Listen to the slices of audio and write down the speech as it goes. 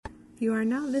You are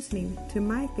now listening to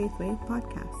My Faithway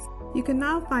podcast. You can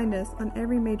now find us on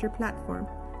every major platform,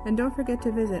 and don't forget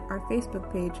to visit our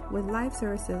Facebook page with live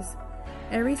services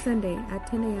every Sunday at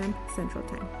 10 a.m. Central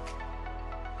Time.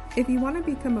 If you want to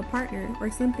become a partner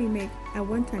or simply make a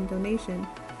one-time donation,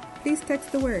 please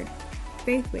text the word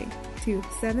Faithway to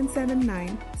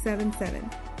 77977.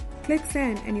 Click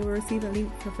send and you will receive a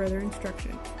link for further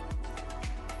instructions.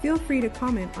 Feel free to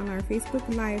comment on our Facebook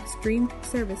Live streamed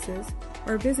services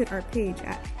or visit our page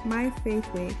at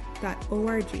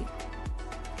myfaithway.org.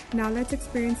 Now let's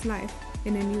experience life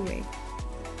in a new way,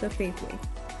 the Faith Way.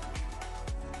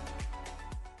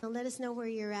 Let us know where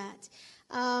you're at.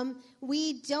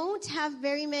 We don't have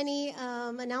very many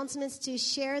announcements to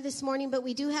share this morning, but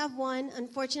we do have one.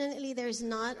 Unfortunately, there's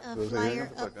not a flyer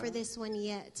up for this one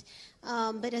yet.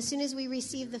 But as soon as we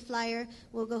receive the flyer,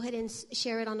 we'll go ahead and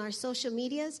share it on our social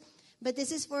medias. But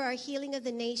this is for our Healing of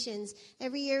the Nations.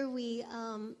 Every year we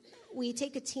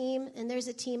take a team, and there's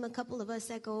a couple of us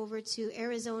that go over to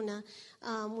Arizona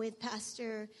with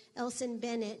Pastor Elson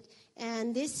Bennett.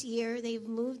 And this year they've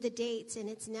moved the dates, and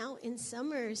it's now in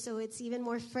summer, so it's even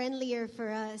more friendlier for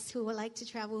us who would like to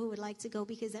travel, who would like to go,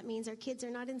 because that means our kids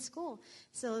are not in school.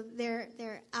 So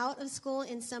they're out of school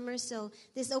in summer, so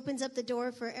this opens up the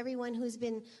door for everyone who's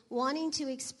been wanting to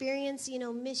experience,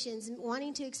 missions,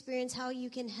 wanting to experience how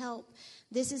you can help.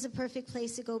 This is a perfect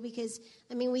place to go because,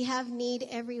 we have need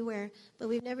everywhere, but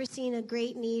we've never seen a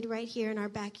great need right here in our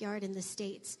backyard in the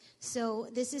States. So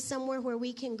this is somewhere where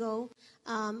we can go.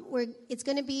 It's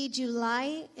going to be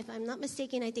July, if I'm not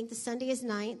mistaken, I think the Sunday is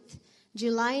 9th,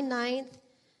 July 9th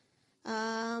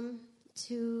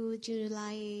to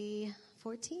July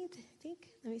 14th, I think.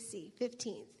 Let me see,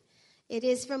 15th. It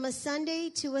is from a Sunday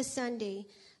to a Sunday.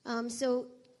 So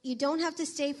you don't have to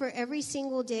stay for every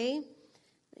single day.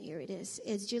 Here it is.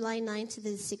 It's July 9th to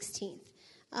the 16th.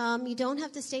 You don't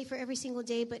have to stay for every single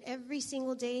day, but every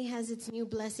single day has its new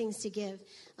blessings to give.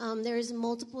 There's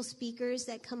multiple speakers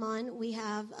that come on. We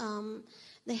have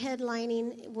the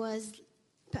headlining was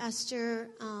Pastor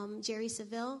Jerry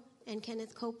Savelle and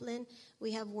Kenneth Copeland.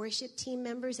 We have worship team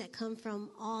members that come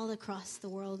from all across the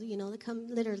world. They come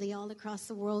literally all across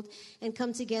the world and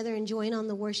come together and join on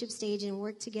the worship stage and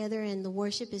work together. And the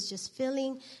worship is just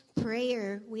filling.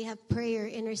 Prayer, we have prayer,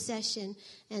 intercession,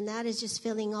 and that is just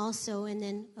filling also. And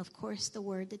then, of course, the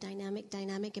word, the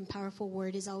dynamic and powerful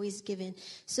word is always given.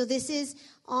 So this is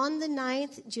on the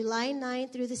 9th, July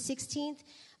 9th through the 16th.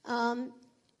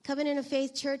 Covenant of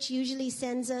Faith Church usually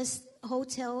sends us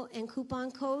hotel and coupon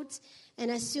codes.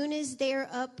 And as soon as they're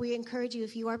up, we encourage you,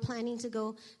 if you are planning to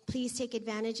go, please take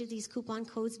advantage of these coupon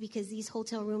codes because these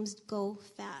hotel rooms go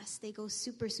fast. They go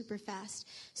super, super fast.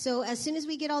 So as soon as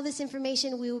we get all this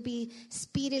information, we will be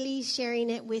speedily sharing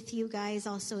it with you guys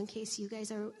also in case you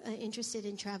guys are interested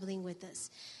in traveling with us.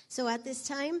 So at this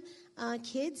time,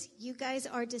 kids, you guys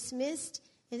are dismissed.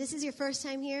 If this is your first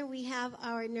time here, we have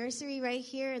our nursery right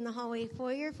here in the hallway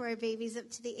foyer for our babies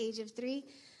up to the age of 3.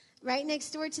 Right next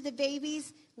door to the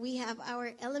babies, we have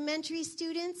our elementary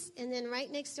students, and then right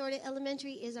next door to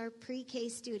elementary is our pre-K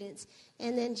students.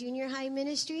 And then junior high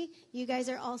ministry, you guys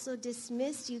are also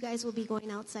dismissed. You guys will be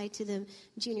going outside to the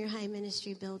junior high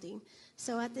ministry building.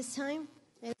 So at this time,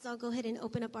 let's all go ahead and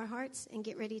open up our hearts and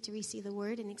get ready to receive the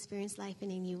word and experience life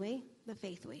in a new way, the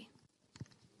Faith Way.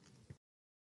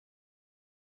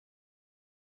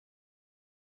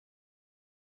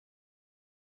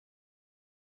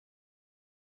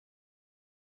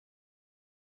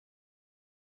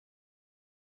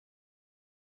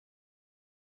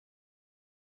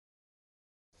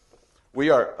 We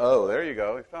are, there you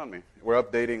go, you found me. We're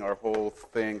updating our whole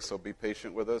thing, so be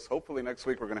patient with us. Hopefully next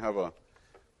week we're going to have our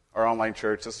online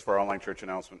church. This is for our online church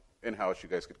announcement. In-house, you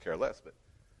guys could care less, but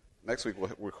next week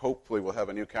hopefully we'll have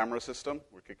a new camera system.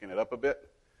 We're kicking it up a bit.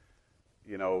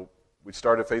 We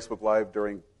started Facebook Live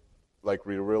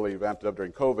we really ramped it up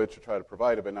during COVID to try to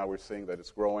provide it, but now we're seeing that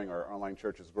it's growing. Our online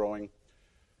church is growing.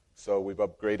 So we've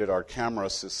upgraded our camera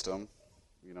system,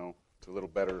 to a little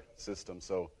better system.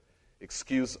 So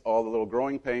excuse all the little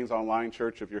growing pains online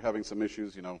church. If you're having some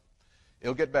issues, it'll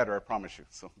get better, I promise you.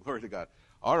 So glory to God.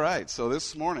 All right, so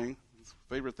this morning,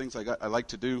 favorite things I like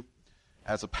to do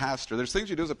as a pastor. There's things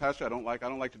you do as a pastor I don't like. I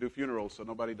don't like to do funerals, so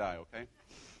nobody die, okay?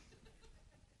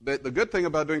 But the good thing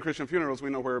about doing Christian funerals, we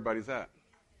know where everybody's at.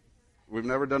 We've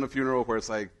never done a funeral where it's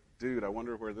like, dude, I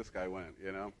wonder where this guy went,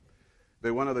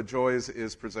 But one of the joys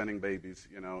is presenting babies,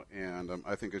 and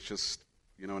I think it's just,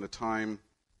 in a time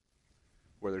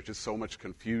where there's just so much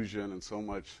confusion and so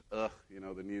much, the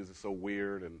news is so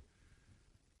weird. And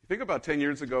you think about 10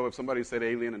 years ago, if somebody said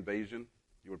alien invasion,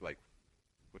 you would be like,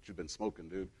 what you been smoking,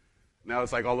 dude? Now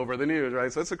it's like all over the news,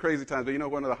 right? So it's a crazy time.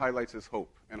 But one of the highlights is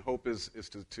hope. And hope is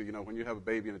to when you have a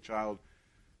baby and a child,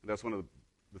 that's one of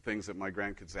the things that my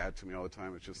grandkids add to me all the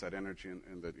time. It's just that energy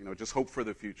and that, just hope for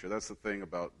the future. That's the thing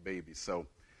about babies. So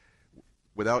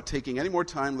without taking any more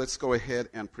time, let's go ahead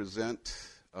and present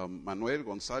Manuel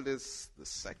Gonzalez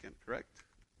II, correct?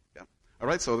 Yeah. All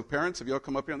right, so the parents, if you all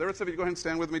come up here. And the rest of you, go ahead and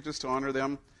stand with me just to honor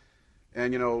them.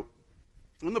 And,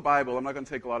 in the Bible, I'm not going to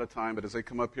take a lot of time, but as they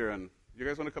come up here, and you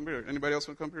guys want to come here? Anybody else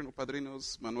want to come here? No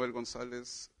padrinos, Manuel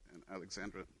Gonzalez and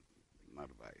Alexandra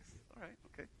Narvaez. All right,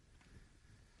 okay.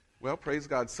 Well, praise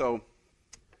God. So,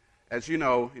 as you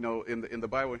know, in the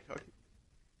Bible,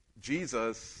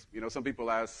 Jesus, some people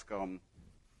ask,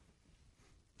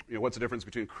 what's the difference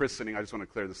between christening? I just want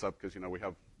to clear this up because, we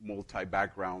have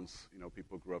multi-backgrounds.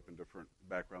 People grew up in different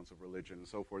backgrounds of religion and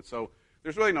so forth. So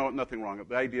there's really nothing wrong.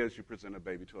 The idea is you present a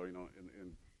baby to her,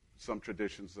 in some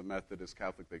traditions, the Methodist,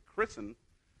 Catholic, they christen.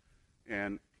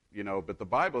 And, but the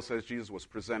Bible says Jesus was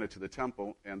presented to the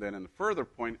temple. And then in a further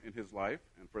point in his life,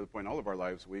 and further point in all of our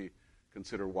lives, we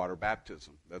consider water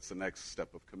baptism. That's the next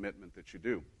step of commitment that you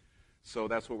do. So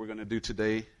that's what we're going to do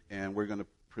today. And we're going to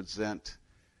present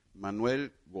Manuel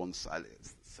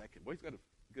Gonzalez II. Boy, he's got a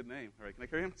good name. All right, can I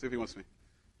carry him? See if he wants me.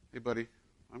 Hey, buddy,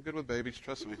 I'm good with babies.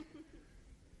 Trust me.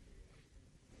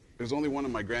 There's only one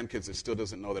of my grandkids that still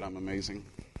doesn't know that I'm amazing.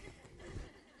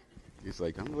 He's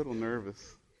like, I'm a little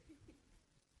nervous.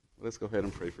 Let's go ahead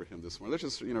and pray for him this morning. Let's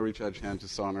just, reach out your hand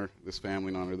to honor this family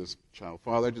and honor this child.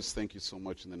 Father, I just thank you so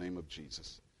much in the name of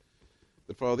Jesus.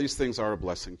 That, Father, these things are a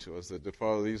blessing to us. That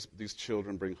Father, these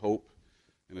children bring hope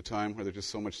in a time where there's just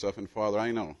so much stuff. And, Father,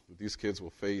 I know that these kids will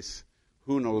face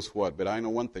who knows what, but I know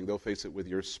one thing. They'll face it with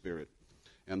your Spirit.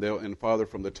 And Father,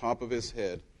 from the top of his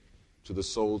head to the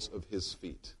soles of his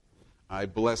feet, I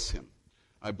bless him.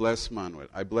 I bless Manuel.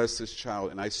 I bless this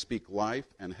child, and I speak life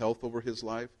and health over his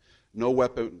life. No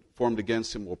weapon formed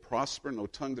against him will prosper. No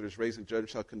tongue that is raised in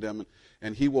judgment shall condemn him.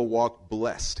 And he will walk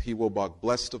blessed. He will walk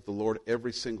blessed of the Lord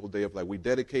every single day of life. We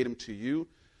dedicate him to you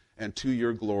and to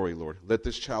your glory, Lord. Let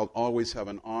this child always have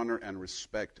an honor and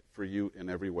respect for you in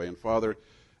every way. And Father,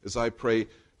 as I pray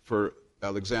for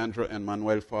Alexandra and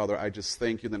Manuel, Father, I just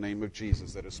thank you in the name of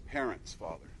Jesus that as parents,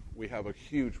 Father, we have a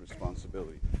huge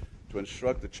responsibility to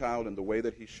instruct the child in the way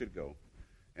that he should go.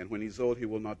 And when he's old, he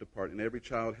will not depart. And every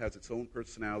child has its own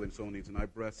personality and its own needs. And I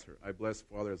bless her. I bless,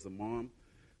 Father, as the mom,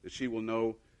 that she will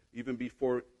know even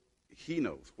before he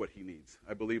knows what he needs.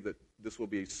 I believe that this will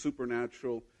be a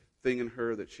supernatural thing in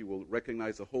her, that she will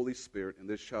recognize the Holy Spirit, and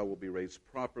this child will be raised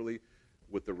properly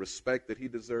with the respect that he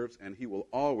deserves, and he will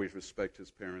always respect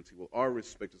his parents. He will always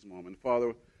respect his mom. And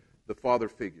Father, the father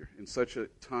figure, in such a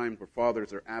time where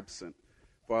fathers are absent,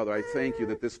 Father, I thank you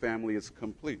that this family is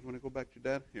complete. You want to go back to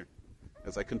your dad? Here.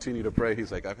 As I continue to pray,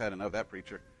 he's like, I've had enough of that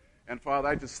preacher. And Father,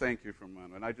 I just thank you for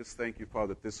Manuel. And I just thank you,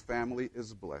 Father, that this family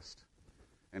is blessed.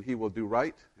 And he will do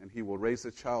right, and he will raise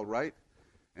the child right,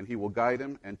 and he will guide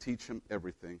him and teach him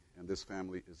everything. And this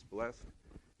family is blessed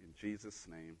in Jesus'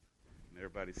 name. And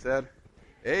everybody said,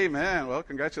 amen. Well,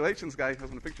 congratulations, guys.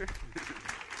 Having a picture?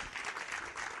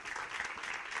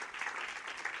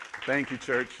 Thank you,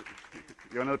 church.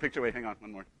 You want another picture? Wait, hang on.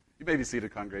 One more. You may be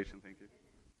seated, congregation. Thank you.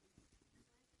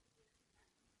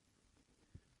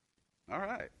 All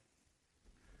right.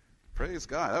 Praise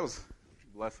God. That was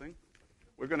a blessing.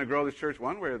 We're going to grow this church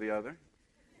one way or the other.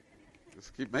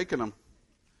 Just keep making them.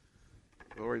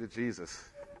 Glory to Jesus.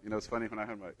 It's funny when I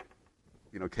had my,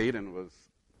 Caden was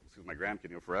my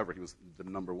grandkid, forever. He was the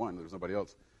number one. There was nobody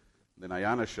else. And then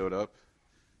Ayana showed up,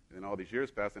 and all these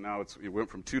years passed, and now it went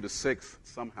from 2 to 6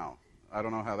 somehow. I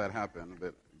don't know how that happened,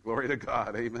 but glory to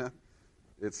God. Amen.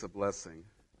 It's a blessing.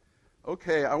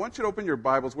 Okay, I want you to open your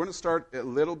Bibles. We're going to start a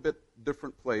little bit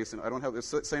different place, and I don't have the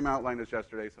same outline as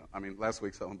yesterday. Last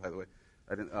week's outline, by the way.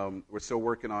 We're still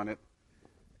working on it.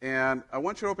 And I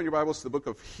want you to open your Bibles to the book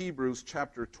of Hebrews,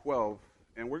 chapter 12.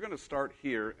 And we're going to start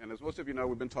here. And as most of you know,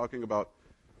 we've been talking about,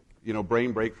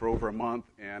 brain break for over a month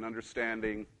and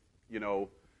understanding,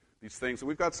 these things. So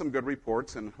we've got some good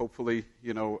reports. And hopefully,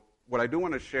 what I do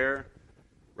want to share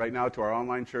right now to our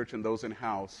online church and those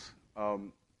in-house,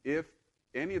 if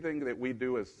anything that we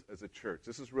do as a church,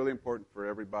 this is really important for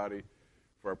everybody,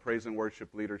 for our praise and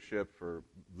worship leadership, for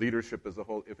leadership as a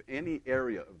whole. If any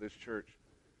area of this church,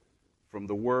 from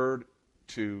the Word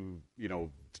to,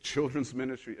 children's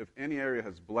ministry, if any area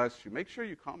has blessed you, make sure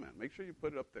you comment. Make sure you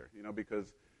put it up there,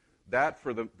 because that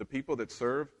for the people that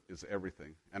serve is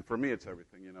everything. And for me, it's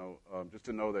everything, just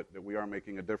to know that we are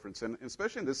making a difference. And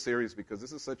especially in this series, because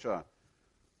this is such a,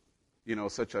 I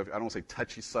don't want to say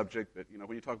touchy subject, but,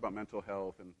 when you talk about mental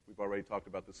health, and we've already talked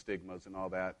about the stigmas and all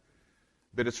that,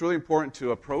 But it's really important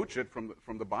to approach it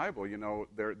from the Bible. You know,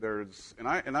 there's and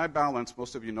I balance.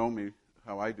 Most of you know me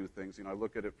how I do things. You know, I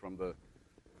look at it from the,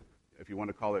 if you want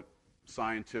to call it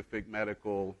scientific,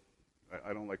 medical.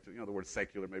 I don't like to, the word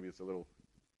secular. Maybe it's a little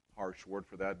harsh word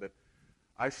for that, but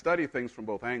I study things from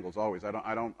both angles always.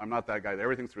 I'm not that guy.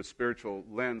 Everything through a spiritual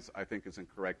lens, I think, is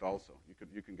incorrect. Also,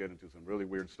 you can get into some really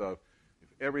weird stuff. If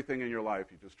everything in your life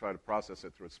you just try to process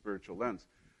it through a spiritual lens.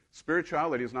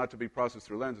 Spirituality is not to be processed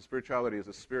through lenses. Spirituality is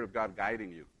the Spirit of God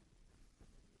guiding you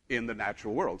in the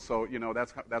natural world. So,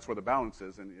 that's where the balance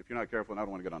is. And if you're not careful, and I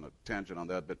don't want to get on a tangent on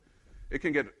that, but it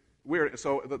can get weird.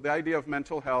 So the idea of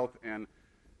mental health, and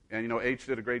H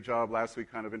did a great job last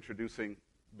week kind of introducing,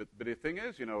 but the thing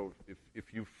is,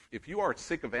 if you are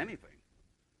sick of anything,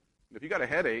 if you got a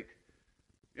headache,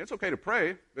 it's okay to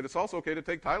pray, but it's also okay to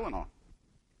take Tylenol.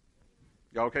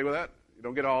 Y'all okay with that? You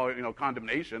don't get all,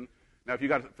 condemnation. Now, if you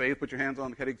got faith, put your hands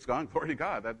on the headache's gone. Glory to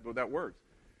God, that works.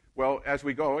 Well, as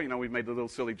we go, we've made a little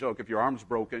silly joke. If your arm's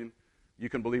broken, you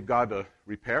can believe God to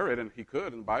repair it, and He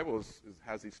could. And the Bible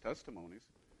has these testimonies.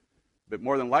 But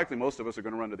more than likely, most of us are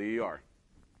going to run to the ER.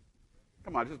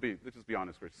 Come on, let's just be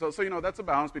honest, Chris. So that's a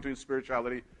balance between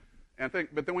spirituality and thing.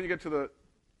 But then when you get to the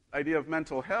idea of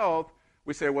mental health,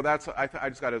 we say, well, I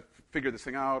just got to figure this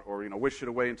thing out, or wish it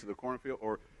away into the cornfield,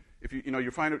 or if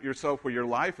you find it yourself where your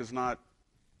life is not,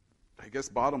 I guess,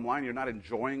 bottom line, you're not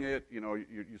enjoying it.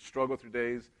 You struggle through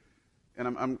days.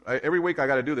 And every week I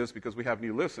got to do this because we have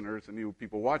new listeners and new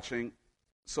people watching.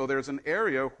 So there's an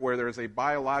area where there's a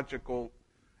biological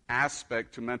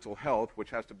aspect to mental health, which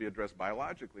has to be addressed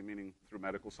biologically, meaning through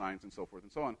medical science and so forth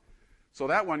and so on. So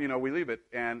that one, we leave it.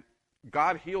 And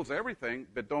God heals everything,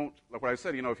 but don't, like what I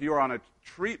said, if you're on a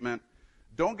treatment,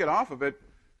 don't get off of it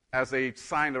as a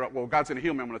sign that, well, God's going to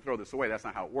heal me, I'm going to throw this away. That's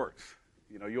not how it works.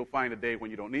 You'll find a day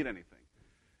when you don't need anything.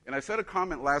 And I said a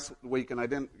comment last week, and I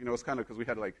didn't, it's kind of because we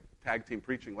had tag team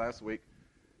preaching last week.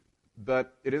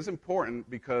 But it is important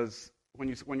because when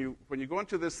you go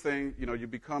into this thing,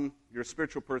 you're a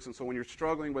spiritual person. So when you're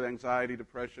struggling with anxiety,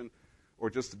 depression, or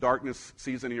just the darkness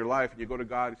season in your life, and you go to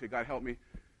God and say, God, help me,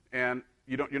 and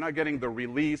you're not getting the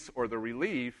release or the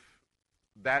relief,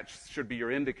 that should be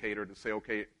your indicator to say,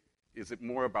 okay, is it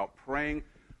more about praying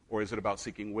or is it about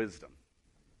seeking wisdom?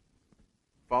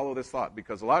 Follow this thought,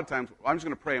 because a lot of times, I'm just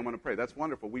going to pray, I'm going to pray. That's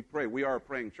wonderful. We pray. We are a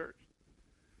praying church.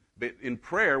 But in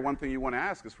prayer, one thing you want to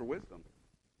ask is for wisdom.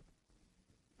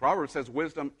 Proverbs says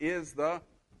wisdom is the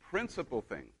principal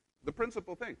thing. The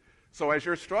principal thing. So as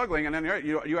you're struggling, and then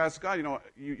you ask God,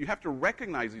 you have to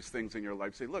recognize these things in your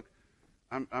life. Say, look,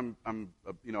 I'm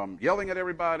yelling at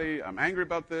everybody. I'm angry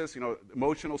about this.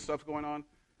 Emotional stuff's going on.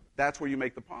 That's where you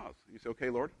make the pause. You say, okay,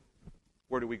 Lord,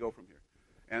 where do we go from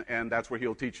here? And that's where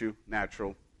He'll teach you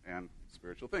natural and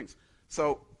spiritual things.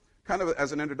 So kind of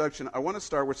as an introduction, I want to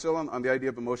start, we're still on the idea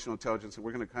of emotional intelligence, and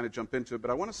we're going to kind of jump into it,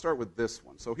 but I want to start with this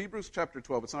one. So Hebrews chapter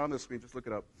 12, it's not on the screen, just look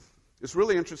it up. It's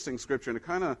really interesting scripture, and it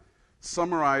kind of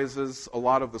summarizes a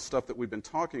lot of the stuff that we've been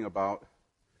talking about.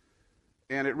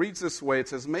 And it reads this way. It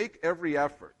says, make every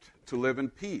effort to live in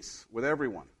peace with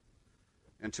everyone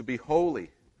and to be holy.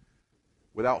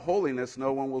 Without holiness,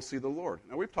 no one will see the Lord.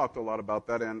 Now, we've talked a lot about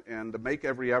that, and to make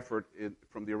every effort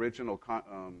from the original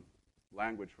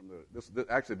language,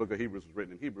 actually the book of Hebrews was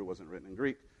written in Hebrew, wasn't written in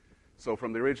Greek. So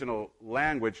from the original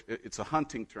language, it's a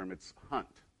hunting term. It's hunt.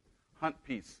 Hunt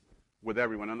peace with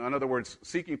everyone. In other words,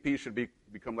 seeking peace should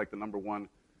become like the number one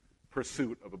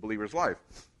pursuit of a believer's life.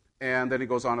 And then he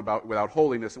goes on about without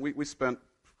holiness. And we spent,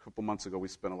 a couple months ago, we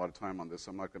spent a lot of time on this.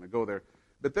 I'm not going to go there.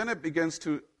 But then it begins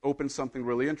to open something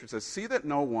really interesting. It says, see that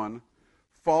no one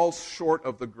falls short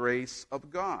of the grace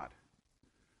of God.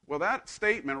 Well, that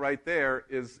statement right there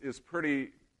is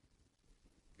pretty,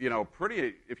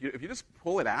 if you just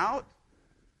pull it out,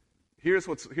 here's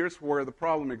where the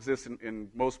problem exists in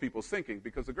most people's thinking.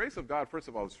 Because the grace of God, first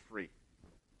of all, is free.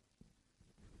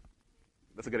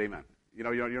 That's a good amen. You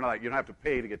don't have to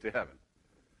pay to get to heaven.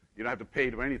 You don't have to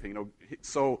pay to anything.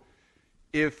 So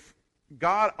if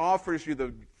God offers you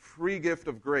the free gift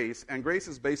of grace, and grace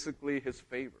is basically His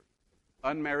favor,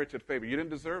 unmerited favor. You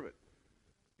didn't deserve it.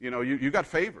 You got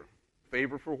favor.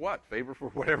 Favor for what? Favor for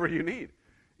whatever you need.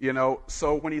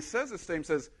 So when He says this thing,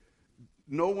 says,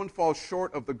 no one falls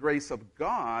short of the grace of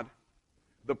God,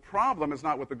 the problem is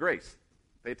not with the grace.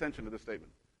 Pay attention to this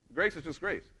statement. Grace is just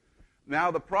grace.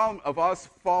 Now the problem of us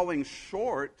falling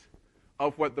short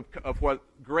of what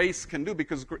grace can do,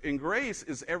 because in grace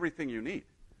is everything you need.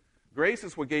 Grace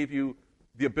is what gave you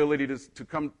the ability to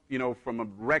come, from a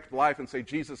wrecked life and say,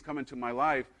 Jesus, come into my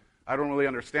life. I don't really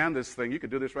understand this thing. You could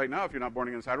do this right now if you're not born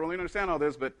again. I don't really understand all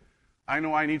this, but I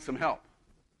know I need some help.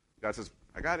 God says,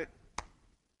 I got it.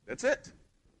 That's it.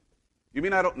 You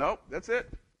mean I don't know? That's it?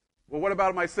 Well, what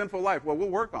about my sinful life? Well, we'll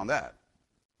work on that.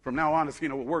 From now on,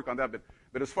 we'll work on that.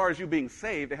 But as far as you being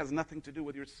saved, it has nothing to do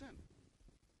with your sin.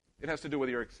 It has to do with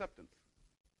your acceptance.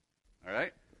 All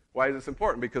right? Why is this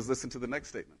important? Because listen to the next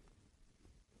statement.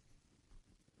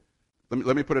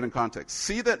 Let me put it in context.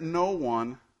 See that no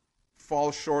one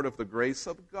falls short of the grace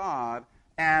of God,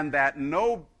 and that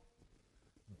no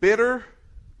bitter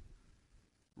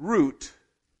root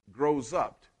grows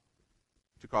up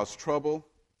to cause trouble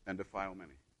and defile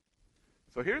many.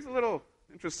 So here's a little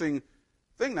interesting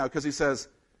thing now, because he says,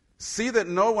 see that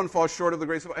no one falls short of the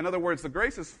grace of God. In other words, the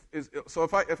grace is so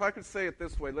if I could say it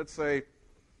this way, let's say,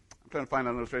 I'm trying to find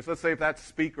an illustration. Let's say if that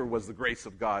speaker was the grace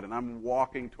of God, and I'm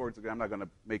walking towards the, I'm not going to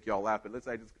make y'all laugh, but let's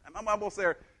say I'm almost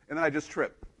there, and then I just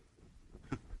trip.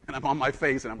 And I'm on my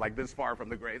face, and I'm like this far from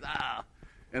the grace.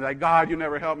 And like, God, you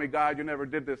never helped me. God, you never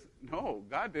did this. No,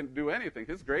 God didn't do anything.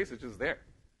 His grace is just there.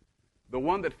 The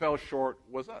one that fell short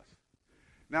was us.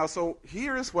 Now, so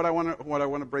here's what I want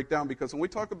to break down, because when we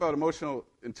talk about emotional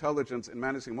intelligence and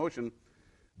managing emotion,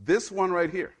 this one right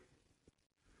here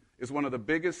is one of the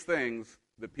biggest things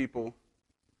that people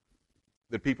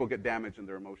get damaged in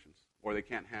their emotions, or they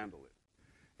can't handle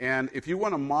it. And if you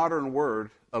want a modern word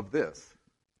of this,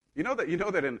 you know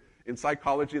that in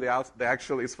psychology they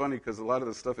actually, it's funny because a lot of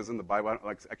this stuff is in the Bible.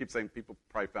 Like I keep saying, people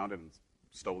probably found it and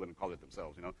stole it and called it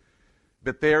themselves,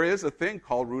 But there is a thing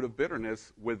called root of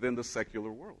bitterness within the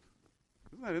secular world.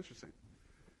 Isn't that interesting?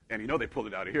 And they pulled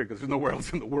it out of here because there's nowhere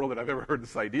else in the world that I've ever heard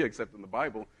this idea except in the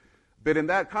Bible. But in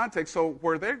that context, so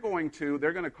where they're going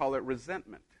to call it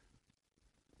resentment.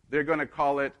 They're going to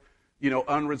call it,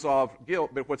 unresolved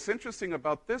guilt. But what's interesting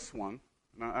about this one,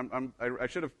 and I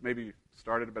should have maybe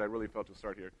started, but I really felt to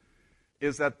start here,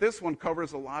 is that this one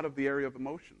covers a lot of the area of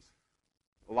emotions.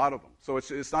 A lot of them. So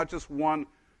it's not just one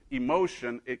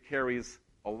emotion, it carries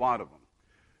a lot of them.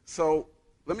 So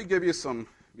let me give you some,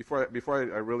 before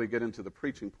I really get into the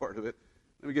preaching part of it,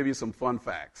 let me give you some fun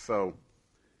facts. So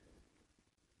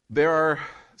there are,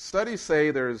 studies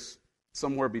say there's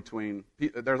somewhere between,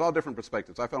 there's all different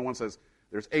perspectives. I found one says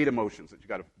there's 8 emotions that you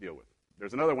got to deal with.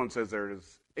 There's another one that says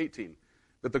there's 18.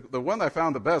 But the one that I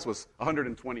found the best was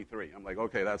 123. I'm like,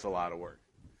 okay, that's a lot of work.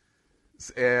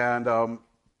 And,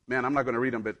 man, I'm not going to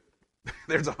read them, but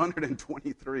there's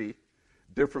 123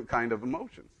 different kind of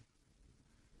emotions,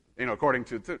 according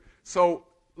to. So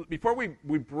before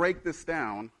we break this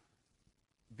down,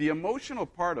 the emotional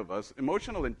part of us,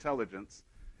 emotional intelligence.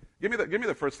 Give me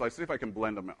the first slide. See if I can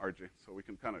blend them, RJ, so we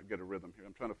can kind of get a rhythm here.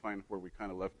 I'm trying to find where we kind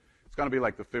of left. It's going to be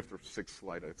like the 5th or 6th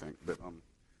slide, I think. But let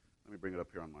me bring it up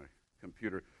here on my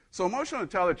computer. So emotional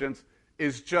intelligence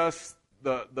is just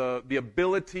the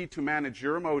ability to manage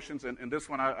your emotions, and this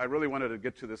one I really wanted to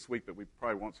get to this week, but we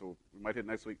probably won't, so we might hit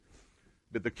next week.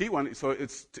 But the key one, so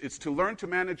it's to learn to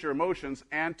manage your emotions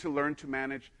and to learn to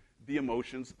manage the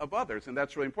emotions of others, and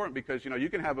that's really important because you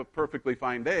can have a perfectly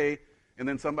fine day, and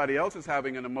then somebody else is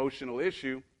having an emotional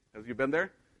issue. Have you been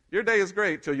there? Your day is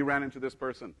great till you ran into this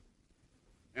person.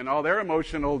 And all their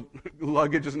emotional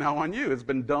luggage is now on you. It's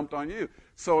been dumped on you.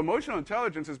 So emotional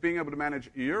intelligence is being able to manage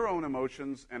your own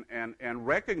emotions and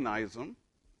recognize them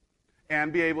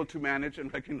and be able to manage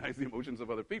and recognize the emotions of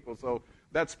other people. So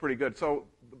that's pretty good. So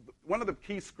one of the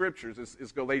key scriptures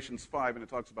is Galatians 5, and it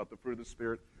talks about the fruit of the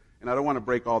Spirit. And I don't want to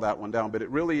break all that one down, but it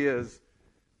really is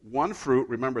one fruit.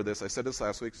 Remember this. I said this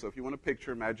last week. So if you want to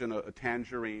picture, imagine a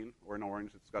tangerine or an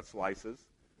orange. It's got slices.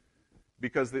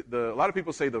 Because a lot of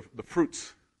people say the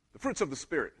fruits of the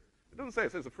Spirit. It doesn't say,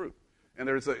 it says the fruit. And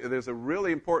there's a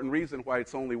really important reason why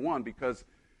it's only one, because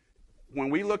when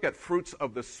we look at fruits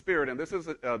of the Spirit, and this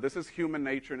is human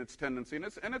nature and its tendency, and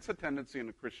it's a tendency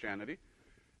in Christianity,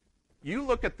 you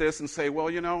look at this and say, well,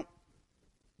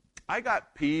 I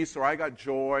got peace or I got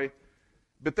joy,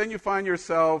 but then you find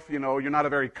yourself, you're not a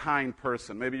very kind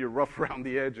person. Maybe you're rough around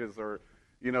the edges, or,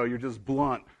 you're just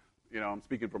blunt. I'm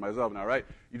speaking for myself now, right?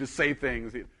 You just say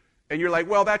things. And you're like,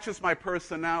 well, that's just my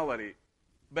personality.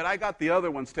 But I got the other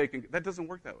ones taken. That doesn't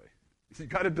work that way. You've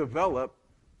got to develop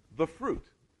the fruit.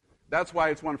 That's why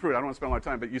it's one fruit. I don't want to spend a lot of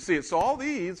time, but you see it. So all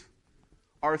these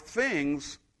are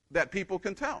things that people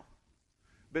can tell.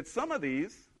 But some of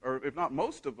these, or if not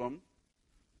most of them,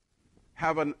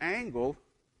 have an angle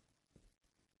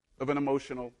of an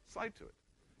emotional side to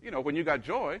it. When you got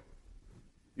joy,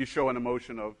 you show an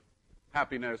emotion of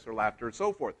happiness or laughter and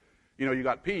so forth. You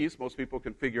got peace. Most people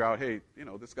can figure out, hey,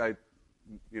 this guy,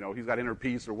 he's got inner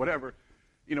peace or whatever.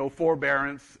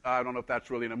 Forbearance, I don't know if that's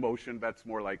really an emotion. That's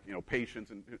more like, patience.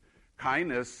 And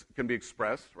kindness can be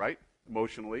expressed, right,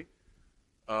 emotionally.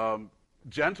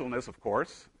 Gentleness, of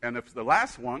course. And if the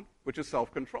last one, which is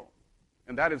self-control.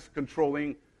 And that is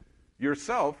controlling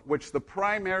yourself, which the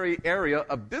primary area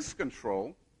of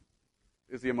discontrol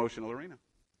is the emotional arena.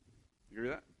 You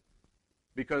hear that?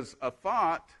 Because a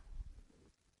thought,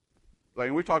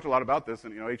 like we talked a lot about this,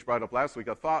 and H brought it up last week,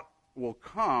 a thought will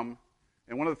come,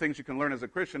 and one of the things you can learn as a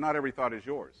Christian, not every thought is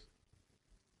yours.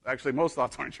 Actually, most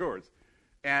thoughts aren't yours.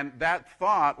 And that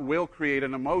thought will create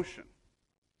an emotion.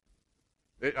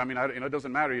 It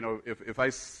doesn't matter, if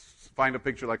I find a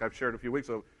picture like I've shared a few weeks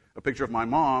ago, a picture of my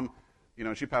mom,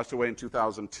 she passed away in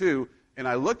 2002, and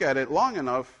I look at it long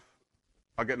enough,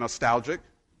 I'll get nostalgic,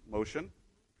 emotion.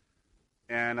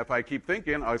 And if I keep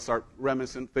thinking, I'll start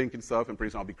reminiscing, thinking stuff, and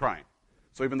pretty soon I'll be crying.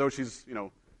 So even though she's,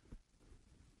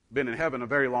 been in heaven a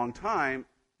very long time,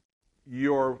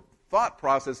 your thought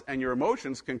process and your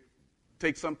emotions can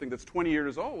take something that's 20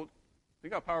 years old,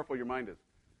 think how powerful your mind is,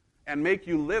 and make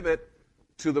you live it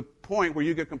to the point where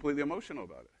you get completely emotional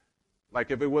about it.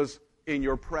 Like if it was in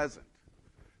your present.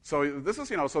 So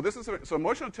so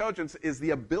emotional intelligence is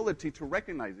the ability to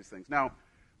recognize these things. Now,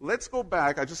 let's go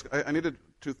back. I needed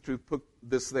to put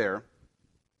this there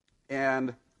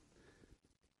and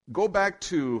go back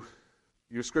to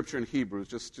your scripture in Hebrews.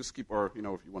 Just keep, or if you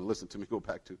want to listen to me, go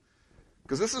back to,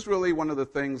 because this is really one of the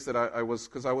things that I was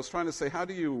trying to say. How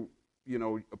do you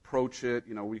approach it?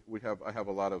 I have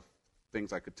a lot of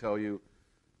things I could tell you.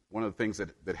 One of the things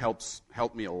that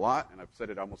helped me a lot, and I've said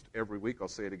it almost every week, I'll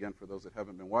say it again for those that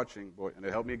haven't been watching, and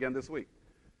it helped me again this week,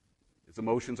 is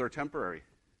emotions are temporary.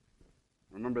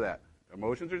 Remember that.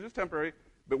 Emotions are just temporary,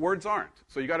 but words aren't.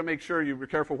 So you got to make sure you're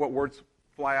careful what words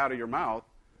fly out of your mouth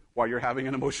while you're having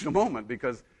an emotional moment,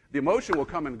 because the emotion will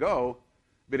come and go,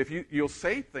 but if you'll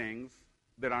say things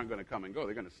that aren't going to come and go,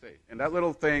 they're going to stay. And that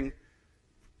little thing,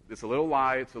 it's a little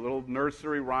lie, it's a little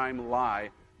nursery rhyme lie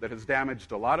that has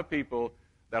damaged a lot of people.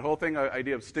 That whole thing,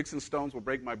 idea of sticks and stones will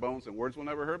break my bones and words will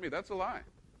never hurt me, that's a lie.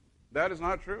 That is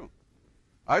not true.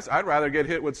 I'd rather get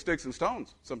hit with sticks and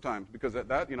stones sometimes, because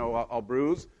I'll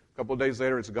bruise, a couple of days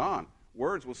later it's gone.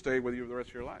 Words will stay with you the rest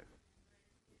of your life.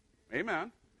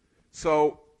 Amen.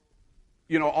 So,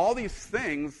 all these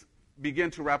things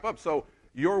begin to wrap up. So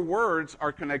your words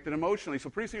are connected emotionally. So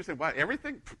pretty soon you're saying, wow,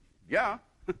 everything? Yeah.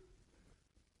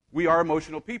 We are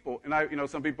emotional people. And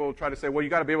some people try to say, well, you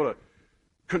got to be able to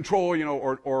control,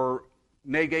 or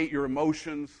negate your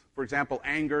emotions. For example,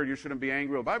 anger, you shouldn't be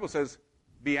angry. Well, the Bible says,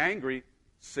 be angry,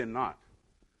 sin not.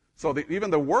 So even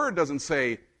the word doesn't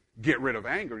say, get rid of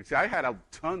anger. You see, I had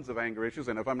tons of anger issues,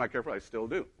 and if I'm not careful, I still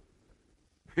do.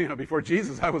 Before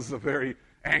Jesus, I was a very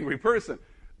angry person.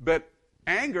 But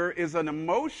anger is an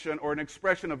emotion or an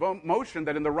expression of emotion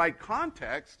that in the right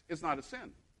context is not a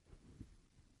sin.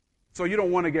 So you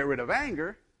don't want to get rid of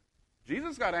anger.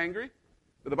 Jesus got angry.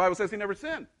 But the Bible says he never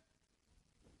sinned.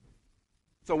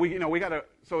 So we got to.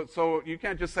 So you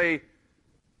can't just say,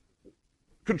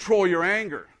 control your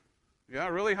anger. Yeah,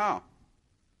 really? How?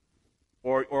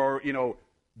 Or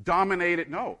dominate it.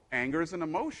 No, anger is an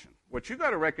emotion. What you got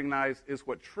to recognize is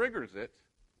what triggers it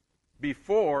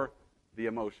before the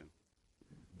emotion.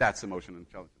 That's emotional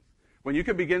intelligence. When you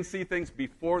can begin to see things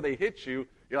before they hit you,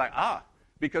 you're like,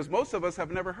 because most of us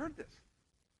have never heard this.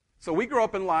 So we grow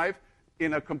up in life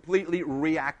in a completely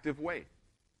reactive way.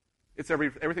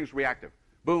 Everything's reactive.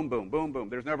 Boom, boom, boom, boom.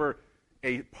 There's never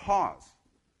a pause.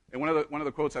 And one of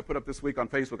the quotes I put up this week on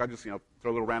Facebook, I just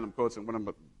throw little random quotes,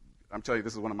 and I'm telling you,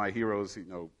 this is one of my heroes.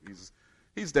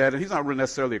 He's dead, and he's not really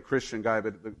necessarily a Christian guy,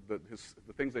 but the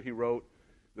things that he wrote,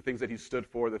 the things that he stood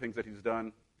for, the things that he's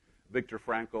done. Viktor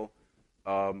Frankl,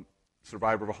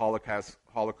 survivor of a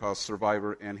Holocaust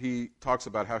survivor, and he talks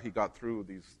about how he got through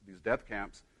these death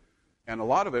camps. And a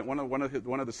lot of it, one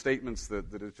of the statements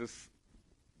that is just,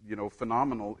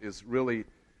 phenomenal is really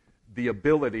the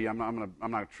ability. I'm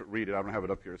not read it. I don't have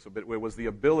it up here. But it was the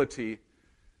ability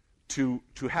to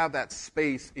have that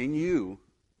space in you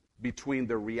between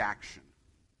the reaction.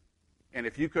 And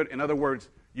if you could, in other words,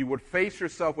 you would face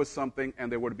yourself with something,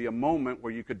 and there would be a moment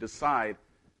where you could decide,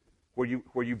 where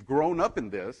you've grown up in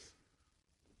this,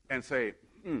 and say,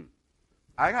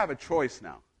 I have a choice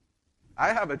now.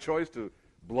 I have a choice to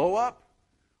blow up,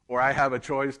 or I have a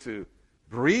choice to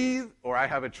breathe, or I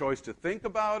have a choice to think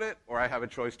about it, or I have a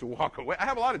choice to walk away. I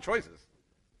have a lot of choices.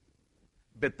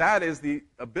 But that is the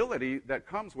ability that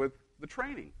comes with the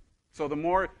training. So the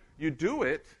more you do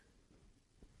it,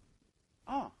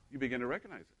 you begin to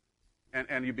recognize it.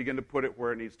 And you begin to put it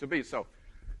where it needs to be. So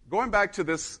going back to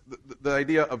this, the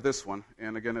idea of this one,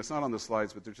 and again, it's not on the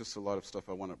slides, but there's just a lot of stuff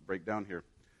I want to break down here.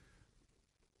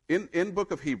 In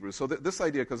book of Hebrews, so this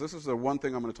idea, because this is the one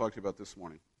thing I'm going to talk to you about this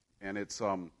morning, and it's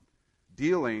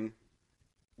dealing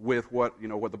with what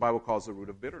the Bible calls the root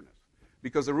of bitterness.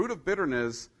 Because the root of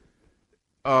bitterness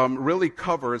really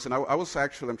covers, and I was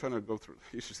actually, I'm trying to go through,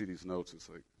 you should see these notes. It's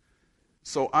like,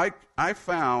 so I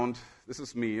found, this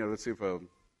is me, let's see if, so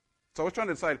I was trying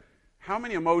to decide how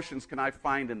many emotions can I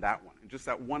find in that one, in just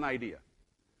that one idea.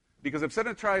 Because instead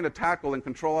of trying to tackle and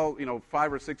control,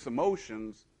 5 or 6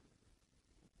 emotions,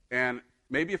 and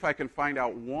maybe if I can find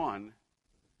out one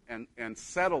and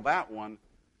settle that one,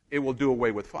 it will do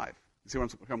away with 5. You see where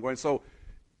I'm going? So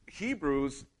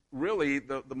Hebrews, really,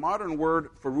 the modern word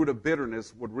for root of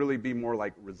bitterness would really be more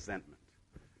like resentment.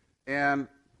 And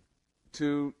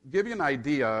to give you an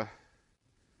idea,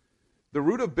 the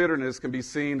root of bitterness can be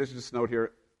seen, this is just a note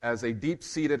here, as a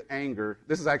deep-seated anger.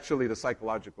 This is actually the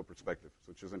psychological perspective,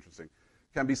 which is interesting.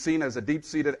 Can be seen as a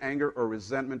deep-seated anger or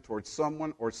resentment towards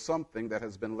someone or something that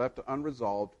has been left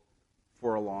unresolved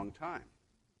for a long time.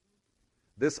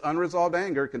 This unresolved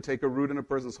anger can take a root in a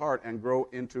person's heart and grow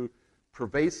into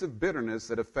pervasive bitterness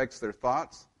that affects their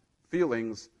thoughts,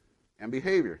 feelings, and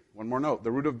behavior. One more note. The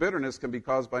root of bitterness can be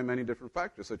caused by many different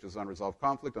factors, such as unresolved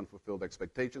conflict, unfulfilled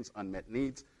expectations, unmet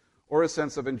needs, or a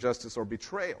sense of injustice or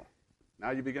betrayal. Now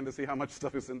you begin to see how much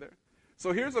stuff is in there.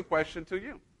 So here's a question to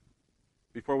you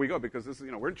before we go, because this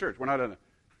is, we're in church. We're not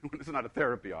this is not a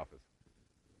therapy office.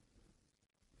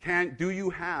 Do you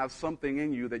have something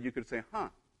in you that you could say,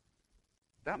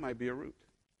 that might be a root?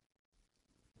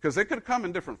 Because it could come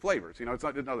in different flavors. It's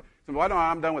not, so why don't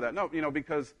I'm done with that? No,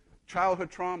 because childhood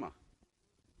trauma,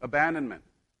 abandonment,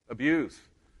 abuse,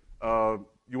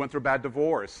 you went through a bad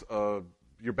divorce,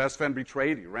 your best friend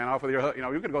betrayed you, ran off with your,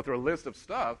 you could go through a list of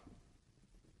stuff.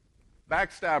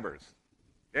 Backstabbers,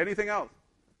 anything else.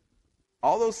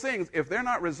 All those things, if they're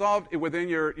not resolved within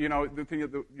your, your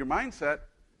mindset,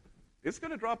 it's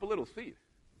going to drop a little seed.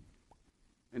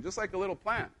 And just like a little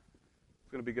plant, it's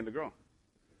going to begin to grow.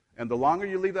 And the longer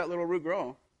you leave that little root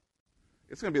grow,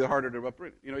 it's going to be the harder to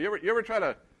uproot. You ever try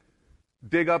to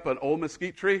dig up an old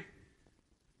mesquite tree?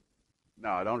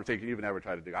 No, I don't think you even ever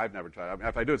try to dig. I've never tried.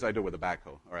 If I do it, I do it with a backhoe,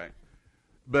 all right?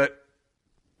 But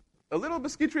a little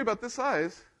mesquite tree about this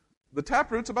size, the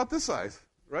taproot's about this size,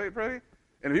 right, Freddie?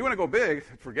 And if you want to go big,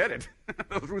 forget it.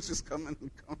 Those roots just come and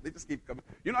come. They just keep coming.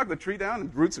 You knock the tree down,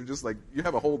 and roots are just like, you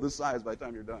have a hole this size by the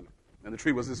time you're done. And the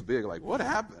tree was this big. Like, what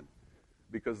happened?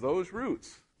 Because those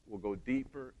roots will go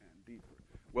deeper and deeper.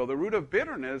 Well, the root of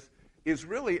bitterness is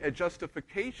really a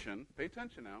justification, pay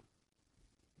attention now,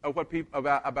 of what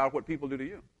about what people do to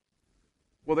you.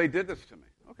 Well, they did this to me.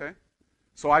 Okay.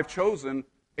 So I've chosen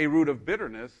a root of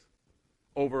bitterness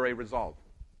over a resolve.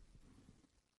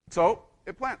 So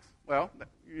it plants. Well,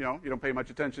 you don't pay much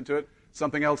attention to it.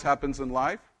 Something else happens in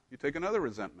life. You take another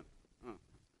resentment.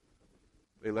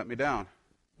 They let me down.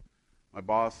 My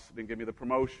boss didn't give me the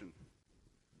promotion.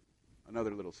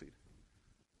 Another little seed.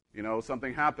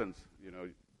 Something happens.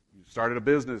 You started a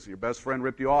business. Your best friend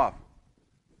ripped you off.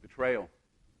 Betrayal.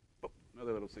 Oh,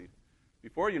 another little seed.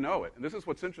 Before you know it, and this is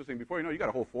what's interesting, before you know it, you got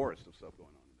a whole forest of stuff going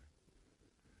on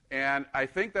in there. And I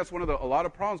think that's one of a lot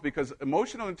of problems, because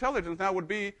emotional intelligence now would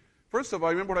be, first of all,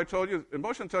 remember what I told you?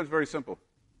 Emotional intelligence is very simple.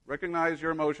 Recognize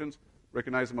your emotions,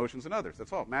 recognize emotions in others.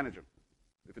 That's all. Manage them.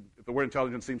 If the word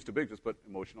intelligence seems too big, just put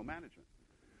emotional management.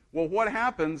 Well, what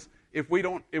happens if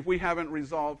we haven't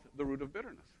resolved the root of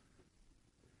bitterness?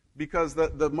 Because the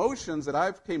emotions that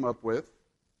I've came up with,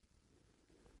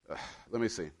 let me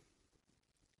see.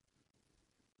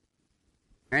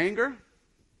 Anger,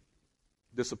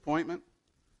 disappointment,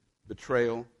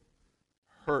 betrayal,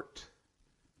 hurt,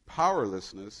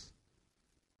 powerlessness,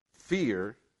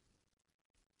 fear,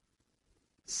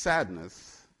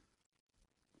 sadness.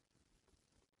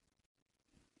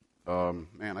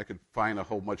 I could find a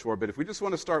whole bunch more, but if we just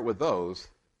want to start with those,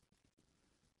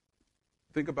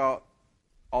 think about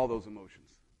all those emotions.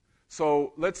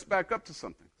 So let's back up to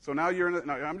something. So now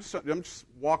I'm just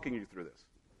walking you through this.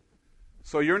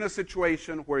 So you're in a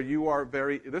situation where you are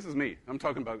this is me. I'm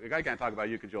talking about, I can't talk about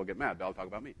you because you'll get mad, but I'll talk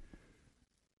about me.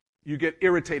 You get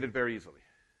irritated very easily.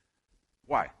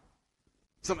 Why?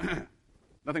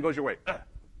 Nothing goes your way.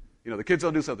 The kids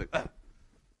don't do something.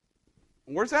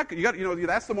 Where's that?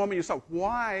 That's the moment you stop.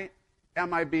 Why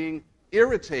am I being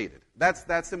irritated?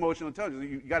 That's emotional intelligence.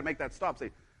 You got to make that stop. Say,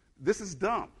 this is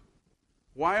dumb.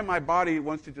 Why my body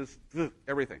wants to just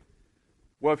everything?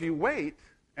 Well, if you wait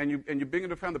and you begin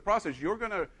to find the process, you're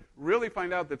going to really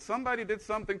find out that somebody did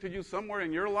something to you somewhere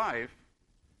in your life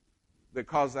that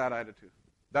caused that attitude.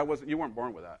 You weren't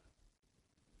born with that.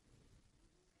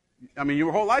 I mean,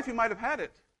 your whole life you might have had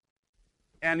it.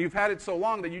 And you've had it so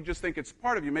long that you just think it's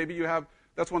part of you. Maybe you have,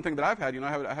 that's one thing that I've had,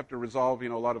 I have to resolve, a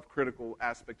lot of critical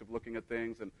aspect of looking at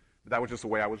things, and that was just the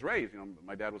way I was raised.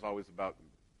 My dad was always about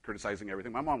criticizing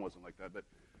everything. My mom wasn't like that, but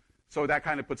So that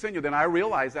kind of puts in you. Then I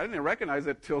realized, I didn't recognize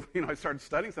it till I started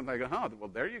studying something. I go, well,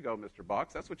 there you go, Mr.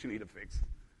 Box. That's what you need to fix.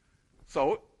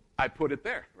 So I put it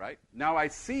there, right? Now I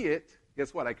see it.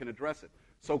 Guess what? I can address it.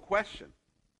 So question,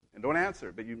 and don't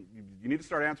answer, but you need to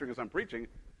start answering as I'm preaching.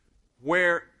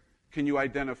 Where can you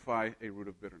identify a root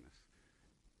of bitterness?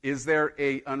 Is there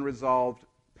a unresolved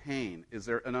pain? Is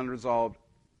there an unresolved,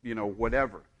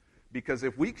 whatever? Because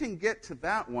if we can get to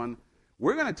that one,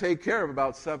 we're going to take care of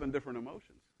about 7 different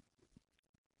emotions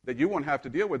that you won't have to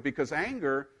deal with. Because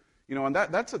anger, and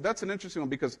that's an interesting one.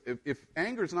 Because if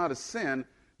anger is not a sin,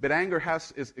 but anger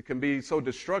it can be so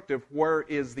destructive. Where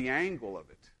is the angle of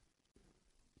it?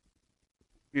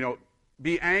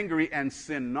 Be angry and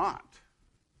sin not.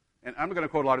 And I'm going to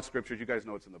quote a lot of scriptures. You guys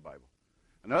know it's in the Bible.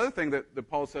 Another thing that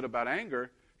Paul said about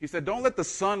anger, he said, don't let the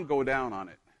sun go down on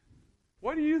it.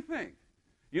 What do you think?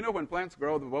 You know when plants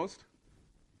grow the most?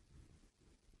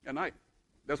 At night.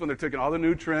 That's when they're taking all the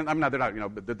nutrients. They're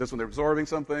not, but that's when they're absorbing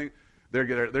something. They're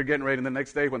getting ready, and the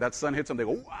next day when that sun hits them, they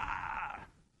go, wah!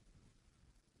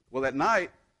 Well, at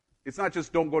night, it's not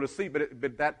just don't go to sleep,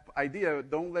 but that idea,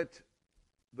 don't let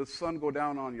the sun go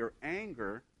down on your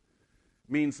anger,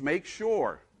 means make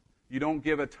sure you don't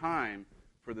give it time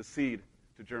for the seed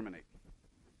to germinate.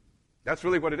 That's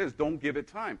really what it is. Don't give it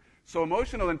time. So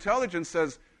emotional intelligence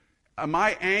says, am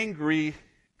I angry?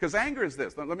 Because anger is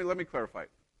this. Let me clarify.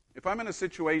 If I'm in a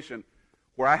situation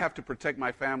where I have to protect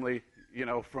my family,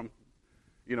 from,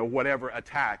 whatever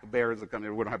attack, bears are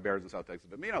coming. We don't have bears in South Texas,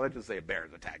 but let's just say a bear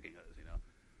is attacking us.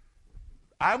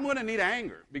 I'm going to need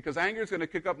anger, because anger is going to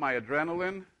kick up my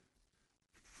adrenaline,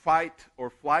 fight or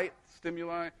flight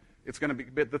stimuli. It's going to be.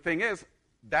 But the thing is,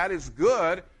 that is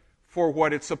good for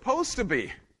what it's supposed to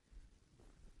be.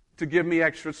 To give me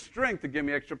extra strength, to give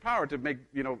me extra power, to make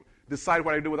decide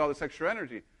what I do with all this extra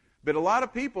energy. But a lot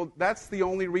of people, that's the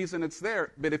only reason it's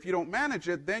there. But if you don't manage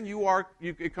it, then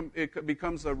it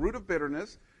becomes a root of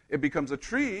bitterness. It becomes a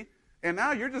tree, and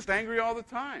now you're just angry all the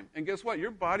time. And guess what?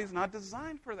 Your body's not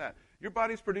designed for that. Your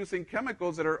body's producing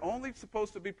chemicals that are only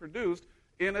supposed to be produced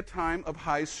in a time of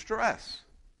high stress.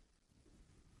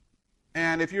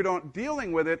 And if you're not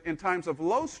dealing with it in times of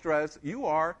low stress, you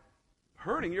are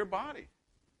hurting your body.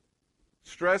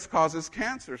 Stress causes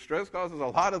cancer. Stress causes a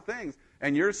lot of things.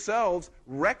 And your cells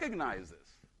recognize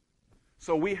this.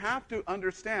 So we have to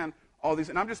understand all these.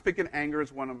 And I'm just picking anger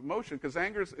as one emotion, because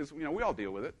anger is we all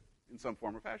deal with it in some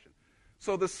form or fashion.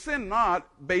 So the sin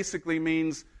not basically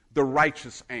means the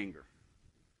righteous anger.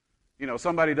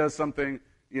 Somebody does something,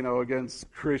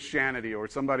 against Christianity, or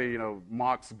somebody,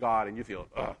 mocks God, and you feel,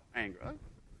 anger.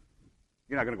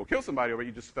 You're not going to go kill somebody over it.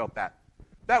 You just felt that.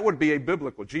 That would be a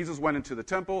biblical. Jesus went into the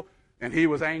temple, and he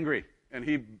was angry. And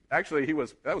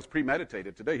that was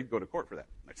premeditated. Today, he'd go to court for that.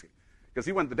 Because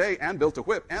he went today and built a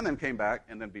whip, and then came back,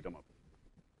 and then beat him up.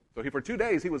 So for 2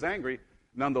 days, he was angry.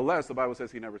 Nonetheless, the Bible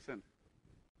says he never sinned.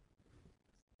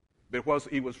 But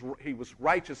he was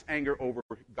righteous anger over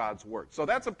God's word. So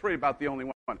that's about the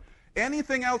only one.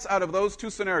 Anything else out of those 2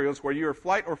 scenarios where you're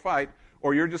flight or fight,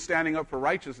 or you're just standing up for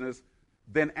righteousness,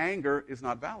 then anger is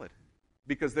not valid.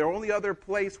 Because the only other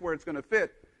place where it's going to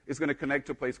fit is going to connect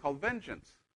to a place called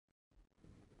vengeance.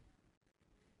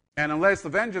 And unless the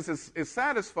vengeance is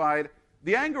satisfied,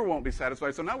 the anger won't be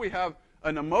satisfied. So now we have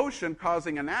an emotion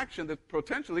causing an action that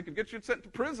potentially could get you sent to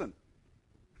prison.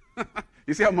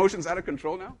 You see how emotion's out of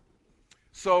control now?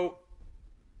 So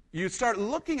you start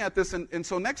looking at this, and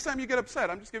so next time you get upset,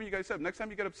 I'm just giving you guys a tip. Next time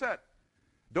you get upset,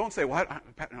 don't say, "Well,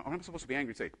 I'm supposed to be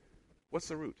angry." Say, "What's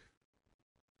the root?"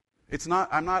 It's not.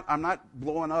 I'm not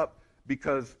blowing up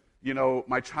because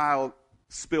my child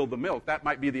spilled the milk. That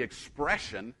might be the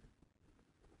expression,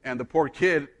 and the poor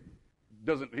kid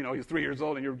doesn't. He's 3 years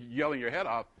old, and you're yelling your head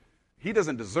off. He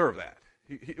doesn't deserve that.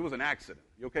 It was an accident.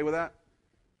 You okay with that?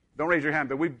 Don't raise your hand,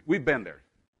 but we've been there,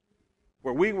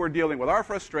 where we were dealing with our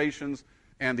frustrations,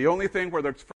 and the only thing where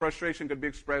the frustration could be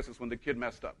expressed is when the kid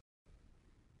messed up.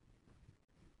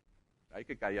 Ay,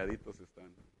 que calladitos están.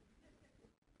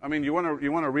 I mean, you want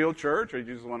a real church, or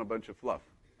you just want a bunch of fluff?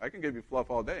 I can give you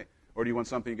fluff all day. Or do you want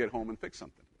something to get home and fix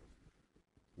something?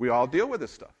 We all deal with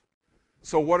this stuff.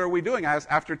 So what are we doing?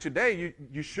 After today,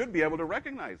 you should be able to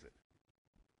recognize it.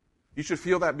 You should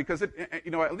feel that, because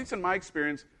at least in my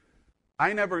experience,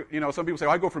 I never, some people say,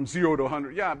 I go from 0 to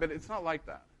 100. Yeah, but it's not like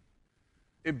that.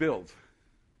 It builds.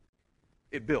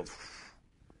 It builds.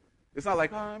 It's not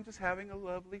like, I'm just having a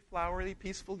lovely, flowery,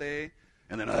 peaceful day,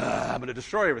 and then I'm going to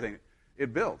destroy everything.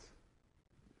 It builds.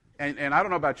 And I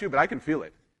don't know about you, but I can feel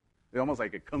it. It's almost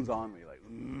like it comes on me,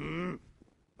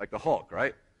 like the Hulk,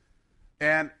 right?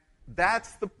 And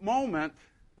that's the moment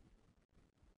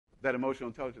that emotional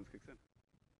intelligence kicks in.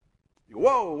 You go,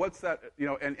 whoa, what's that?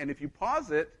 And if you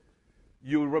pause it,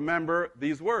 you remember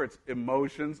these words.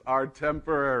 Emotions are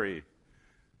temporary.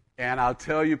 And I'll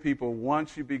tell you, people,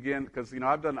 once you begin, because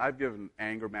I've given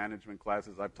anger management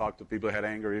classes. I've talked to people who had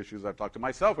anger issues. I've talked to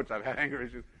myself, which I've had anger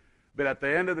issues. But at the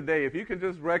end of the day, if you can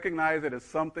just recognize it as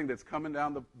something that's coming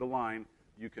down the line,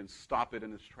 you can stop it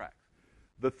in its tracks.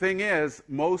 The thing is,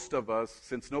 most of us,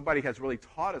 since nobody has really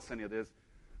taught us any of this,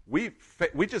 we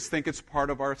just think it's part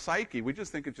of our psyche. We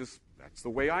just think that's the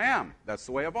way I am. That's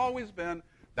the way I've always been.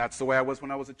 That's the way I was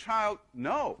when I was a child.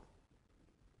 No.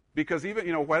 Because even,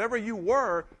 whatever you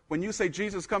were, when you say,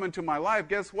 Jesus, come into my life,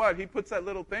 guess what? He puts that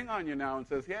little thing on you now and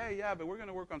says, yeah, but we're going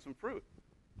to work on some fruit.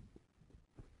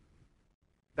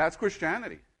 That's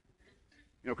Christianity.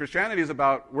 Christianity is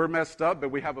about we're messed up, but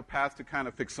we have a path to kind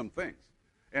of fix some things.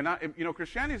 And,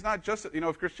 Christianity is not just,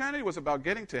 if Christianity was about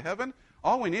getting to heaven,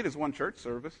 all we need is one church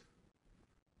service.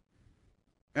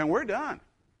 And we're done.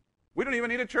 We don't even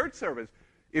need a church service.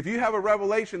 If you have a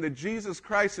revelation that Jesus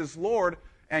Christ is Lord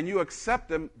and you accept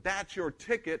Him, that's your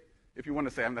ticket. If you want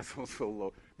to say, that's so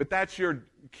low. But that's your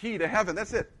key to heaven.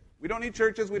 That's it. We don't need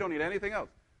churches. We don't need anything else.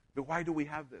 But why do we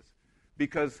have this?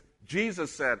 Because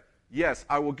Jesus said, yes,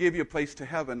 I will give you a place to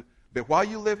heaven, but while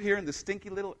you live here in this stinky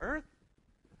little earth,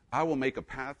 I will make a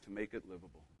path to make it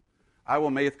livable. I will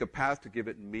make a path to give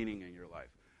it meaning in your life.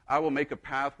 I will make a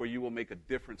path where you will make a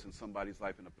difference in somebody's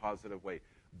life in a positive way.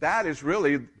 That is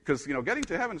really, because, getting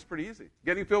to heaven is pretty easy.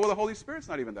 Getting filled with the Holy Spirit is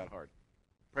not even that hard.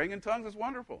 Praying in tongues is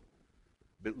wonderful.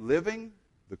 But living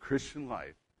the Christian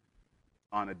life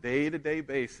on a day-to-day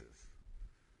basis,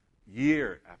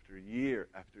 year after year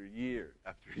after year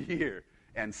after year,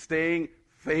 and staying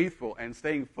faithful and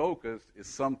staying focused is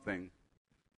something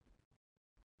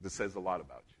that says a lot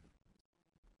about you.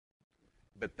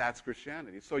 But that's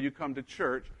Christianity. So you come to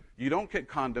church, you don't get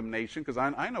condemnation, because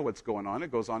I know what's going on.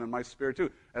 It goes on in my spirit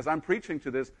too. As I'm preaching to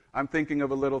this, I'm thinking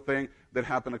of a little thing that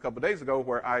happened a couple days ago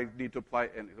where I need to apply,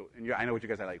 and I know what you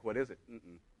guys are like, what is it?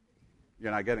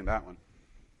 You're not getting that one.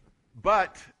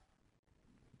 But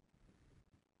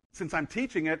since I'm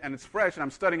teaching it and it's fresh and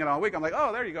I'm studying it all week, I'm like,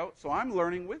 oh, there you go. So I'm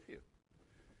learning with you.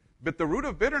 But the root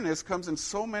of bitterness comes in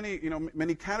so many,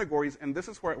 many categories, and this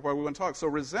is where we want to talk. So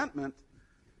resentment.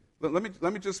 Let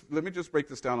me just break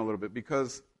this down a little bit,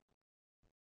 because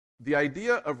the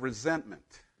idea of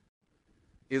resentment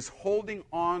is holding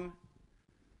on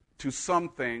to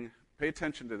something. Pay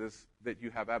attention to this, that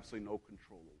you have absolutely no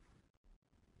control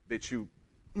over. That you're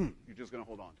just going to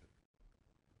hold on to.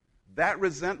 That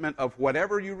resentment of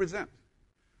whatever you resent,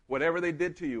 whatever they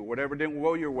did to you, whatever didn't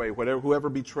go your way, whoever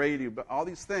betrayed you, but all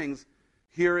these things,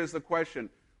 here is the question.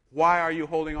 Why are you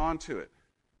holding on to it?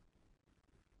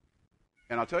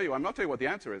 And I'll tell you what the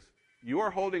answer is. You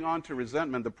are holding on to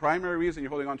resentment. The primary reason you're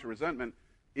holding on to resentment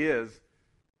is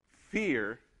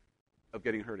fear of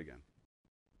getting hurt again.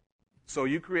 So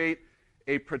you create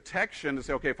a protection to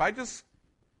say, okay, if I just,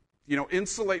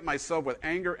 insulate myself with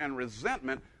anger and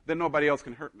resentment, then nobody else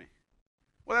can hurt me.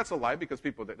 Well, that's a lie, because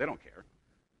people, they don't care.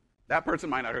 That person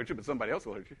might not hurt you, but somebody else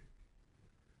will hurt you.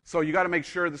 So you got to make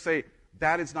sure to say,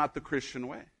 that is not the Christian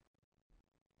way.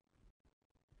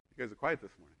 You guys are quiet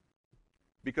this morning.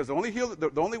 Because the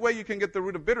only way you can get the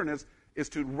root of bitterness is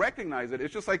to recognize it.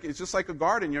 It's just like a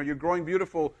garden. You're growing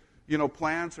beautiful,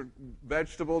 plants or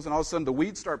vegetables, and all of a sudden the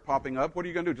weeds start popping up. What are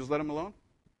you going to do? Just let them alone?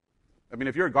 I mean,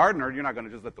 if you're a gardener, you're not going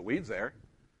to just let the weeds there.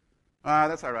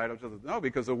 That's all right. No,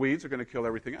 because the weeds are going to kill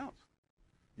everything else.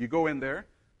 You go in there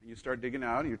and you start digging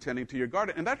out and you're tending to your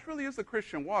garden, and that really is the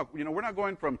Christian walk. We're not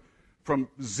going from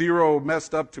zero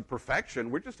messed up to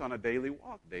perfection. We're just on a daily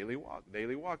walk.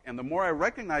 And the more I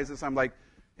recognize this, I'm like,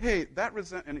 hey,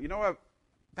 and you know what?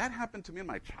 That happened to me in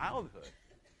my childhood.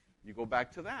 You go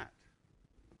back to that.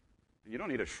 And you don't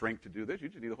need a shrink to do this. You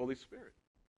just need the Holy Spirit.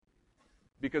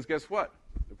 Because guess what?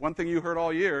 The one thing you heard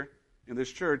all year in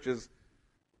this church is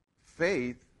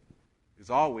faith is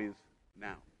always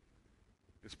now.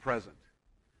 It's present.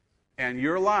 And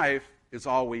your life is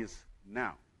always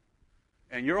now.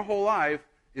 And your whole life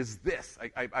is this.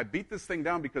 I beat this thing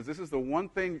down because this is the one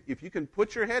thing, if you can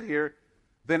put your head here,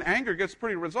 then anger gets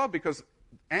pretty resolved, because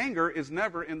anger is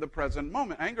never in the present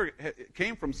moment. Anger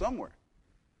came from somewhere.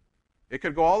 It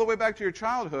could go all the way back to your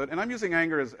childhood, and I'm using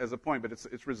anger as a point, but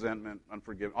it's resentment,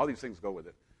 unforgiveness, all these things go with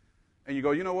it. And you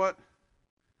go, you know what?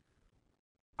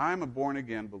 I'm a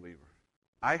born-again believer.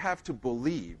 I have to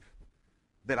believe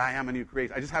that I am a new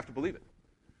creation. I just have to believe it.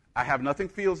 I have nothing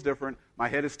feels different. My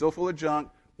head is still full of junk,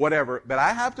 whatever. But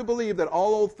I have to believe that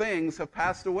all old things have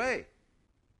passed away.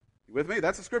 You with me?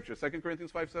 That's the scripture, 2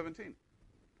 Corinthians 5:17.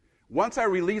 Once I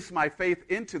release my faith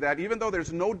into that, even though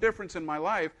there's no difference in my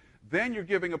life, then you're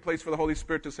giving a place for the Holy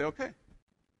Spirit to say, okay.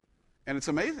 And it's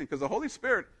amazing because the Holy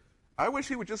Spirit, I wish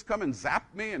he would just come and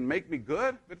zap me and make me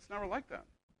good, but it's never like that.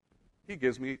 He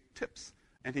gives me tips,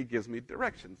 and he gives me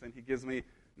directions, and he gives me,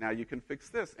 now you can fix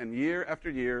this. And year after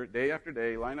year, day after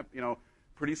day, line up,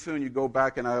 pretty soon you go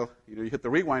back and you hit the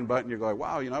rewind button, you're going,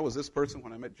 wow, I was this person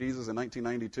when I met Jesus in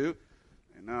 1992,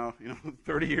 and now,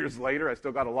 30 years later, I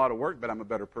still got a lot of work, but I'm a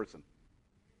better person.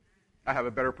 I have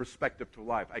a better perspective to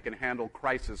life. I can handle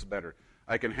crisis better.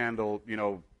 I can handle,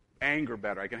 anger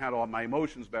better. I can handle all my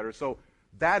emotions better. So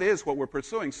that is what we're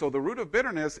pursuing. So the root of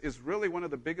bitterness is really one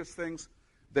of the biggest things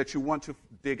that you want to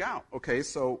dig out. Okay,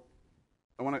 so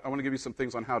I want to give you some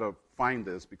things on how to find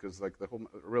this, because I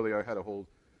had a whole,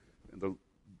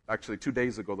 actually 2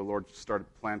 days ago, the Lord started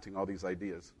planting all these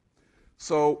ideas.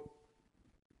 So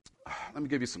let me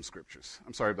give you some scriptures.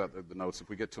 I'm sorry about the notes. If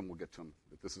we get to them, we'll get to them.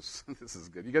 But this is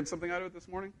good. You getting something out of it this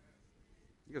morning?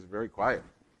 You guys are very quiet.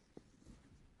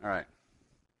 All right.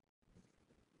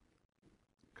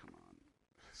 Come on.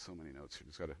 So many notes. You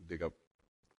just got to dig up.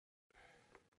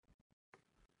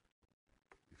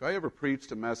 If I ever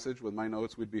preached a message with my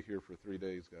notes, we'd be here for 3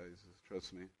 days, guys.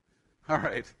 Trust me. All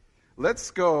right.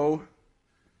 Let's go.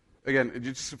 Again,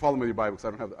 you just follow me with your Bible,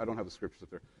 because I don't have the scriptures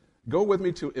up there. Go with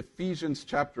me to Ephesians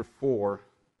chapter 4,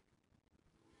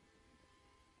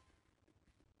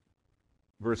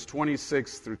 verse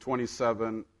 26 through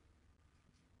 27,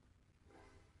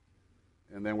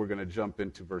 and then we're going to jump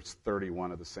into verse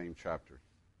 31 of the same chapter.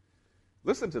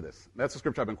 Listen to this. That's the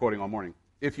scripture I've been quoting all morning.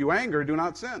 If you anger, do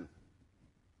not sin.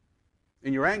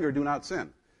 In your anger, do not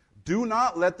sin. Do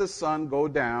not let the sun go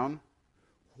down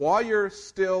while you're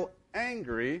still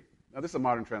angry. Now, this is a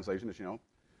modern translation, as you know.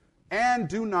 And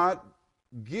do not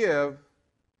give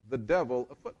the devil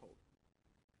a foothold.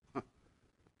 If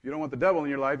you don't want the devil in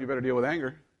your life, you better deal with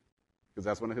anger, because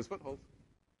that's one of his footholds.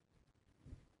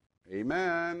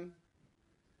 Amen.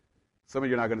 Some of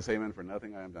you are not going to say amen for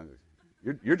nothing. I am done.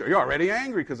 You're already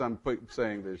angry because I'm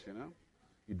saying this,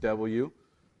 You devil, you.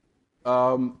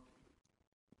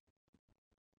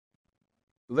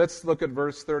 Let's look at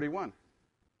verse 31.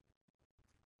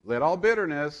 Let all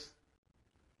bitterness,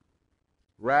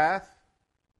 wrath,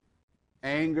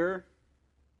 anger,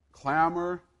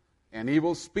 clamor, and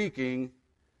evil speaking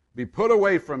be put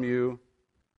away from you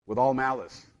with all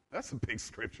malice. That's a big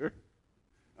scripture.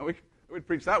 We'd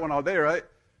preach that one all day, right?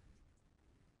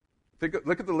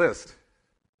 Look at the list.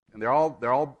 And they're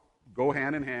all go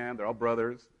hand in hand. They're all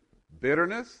brothers.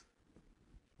 Bitterness,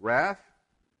 wrath,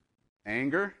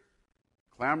 anger,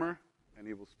 clamor, and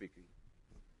evil speaking.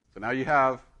 So now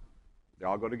they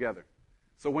all go together.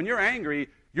 So when you're angry,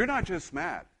 you're not just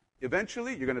mad.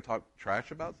 Eventually, you're going to talk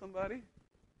trash about somebody.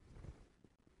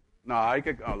 No,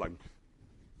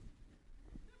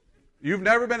 you've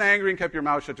never been angry and kept your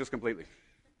mouth shut just completely.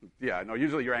 Yeah, no,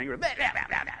 usually you're angry,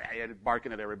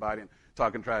 barking at everybody and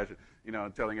talking trash,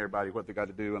 and telling everybody what they got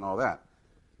to do and all that.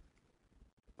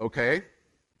 Okay?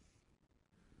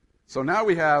 So now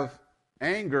we have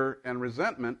anger and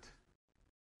resentment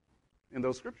in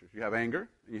those scriptures. You have anger,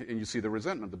 and you see the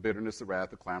resentment, the bitterness, the wrath,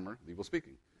 the clamor, the evil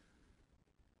speaking.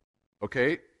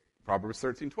 Okay, Proverbs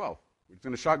 13:12. We're just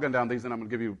going to shotgun down these, and I'm going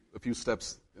to give you a few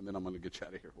steps, and then I'm going to get you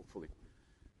out of here, hopefully.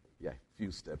 Yeah, a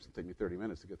few steps. It'll take me 30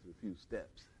 minutes to get through a few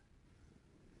steps.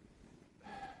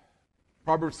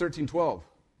 Proverbs 13:12.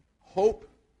 Hope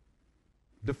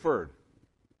deferred.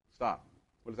 Stop.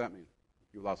 What does that mean?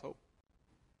 You've lost hope.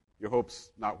 Your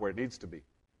hope's not where it needs to be.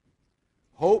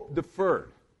 Hope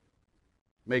deferred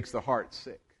makes the heart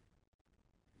sick.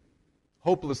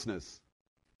 Hopelessness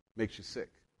makes you sick.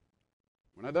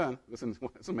 We're not done. Listen,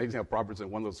 it's amazing how Proverbs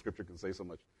in one little scripture can say so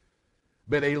much.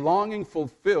 But a longing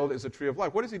fulfilled is a tree of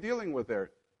life. What is he dealing with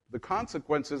there? The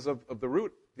consequences of the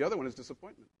root. The other one is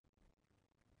disappointment.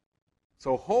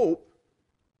 So hope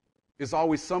is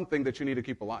always something that you need to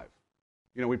keep alive.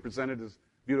 We presented this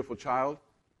beautiful child,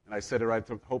 and I said it right.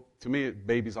 Hope, to me,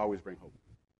 babies always bring hope.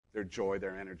 Their joy,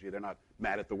 their energy. They're not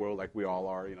mad at the world like we all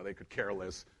are. They could care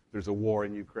less. There's a war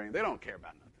in Ukraine. They don't care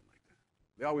about nothing like that.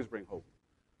 They always bring hope.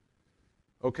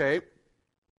 Okay.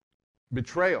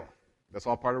 Betrayal. That's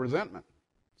all part of resentment.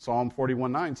 Psalm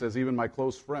 41:9 says, even my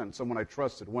close friend, someone I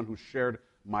trusted, one who shared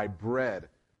my bread,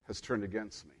 has turned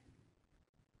against me.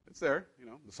 It's there.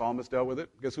 The psalmist dealt with it.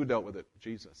 Guess who dealt with it?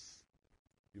 Jesus.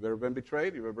 You've ever been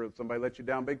betrayed? You've ever somebody let you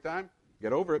down big time?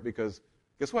 Get over it, because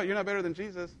guess what? You're not better than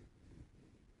Jesus.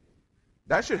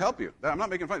 That should help you. I'm not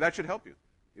making fun. That should help you.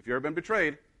 If you've ever been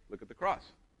betrayed, look at the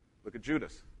cross. Look at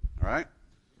Judas. All right?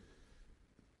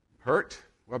 Hurt.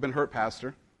 Well, I've been hurt,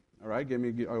 Pastor. All right? I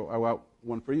got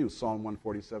one for you. Psalm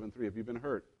 147:3. Have you been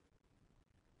hurt?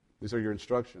 These are your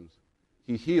instructions.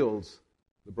 He heals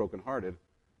the brokenhearted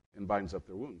and binds up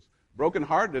their wounds.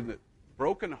 Brokenhearted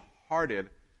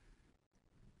brokenhearted,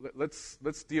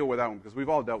 let's deal with that one, because we've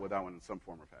all dealt with that one in some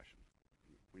form or fashion.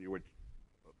 When you were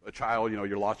a child,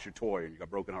 you lost your toy and you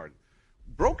got brokenhearted.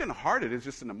 Brokenhearted is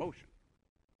just an emotion,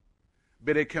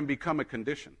 but it can become a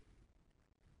condition.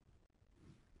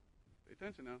 Pay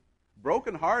attention now.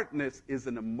 Brokenheartedness is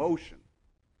an emotion,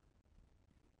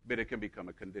 but it can become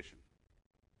a condition.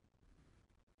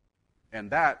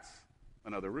 And that's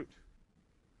another root.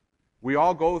 We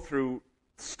all go through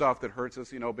stuff that hurts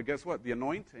us, but guess what? The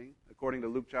anointing, according to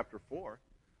Luke chapter 4,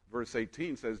 verse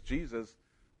 18, says Jesus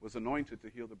was anointed to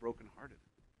heal the brokenhearted.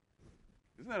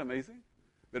 Isn't that amazing?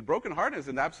 That brokenhearted is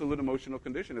an absolute emotional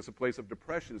condition. It's a place of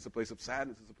depression. It's a place of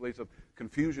sadness. It's a place of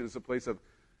confusion. It's a place of,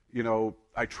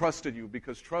 I trusted you,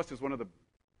 because trust is one of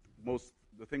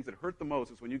the things that hurt the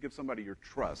most is when you give somebody your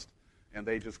trust and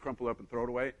they just crumple up and throw it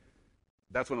away.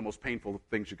 That's one of the most painful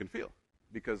things you can feel,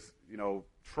 because,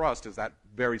 trust is that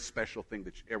very special thing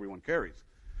that everyone carries.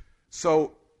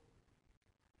 So,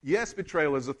 yes,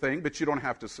 betrayal is a thing, but you don't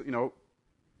have to,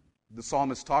 the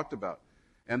psalmist talked about.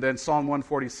 And then Psalm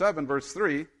 147, verse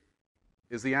 3,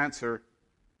 is the answer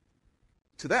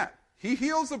to that. He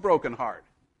heals the broken heart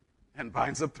and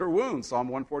binds up their wounds. Psalm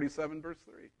 147, verse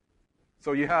 3.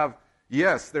 So you have,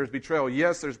 yes, there's betrayal.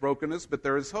 Yes, there's brokenness, but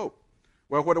there is hope.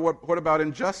 Well, what about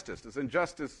injustice? Does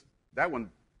injustice, that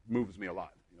one moves me a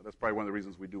lot. That's probably one of the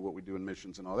reasons we do what we do in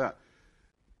missions and all that.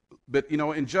 But,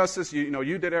 injustice,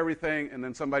 you did everything and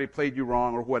then somebody played you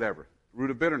wrong or whatever. Root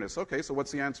of bitterness. Okay, so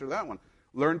what's the answer to that one?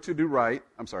 Learn to do right.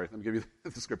 I'm sorry, let me give you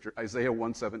the scripture. Isaiah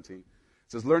 1:17. It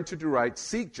says, learn to do right,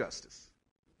 seek justice,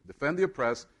 defend the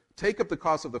oppressed, take up the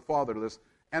cause of the fatherless,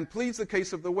 and plead the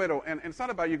case of the widow. And it's not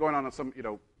about you going on some,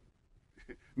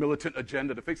 militant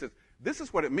agenda to fix it. This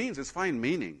is what it means, is find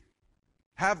meaning.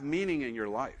 Have meaning in your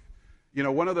life.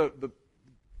 One of the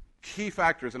key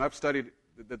factors, and I've studied,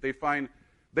 that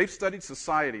they've studied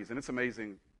societies, and it's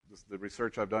amazing, the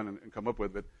research I've done and come up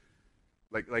with, but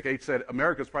like H said,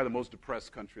 America is probably the most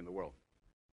depressed country in the world.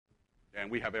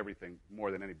 And we have everything more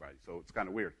than anybody, so it's kind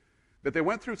of weird. But they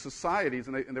went through societies,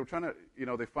 and they were trying to,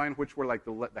 they find which were like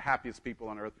the happiest people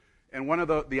on earth. And one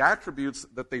of the attributes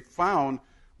that they found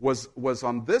was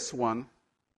on this one,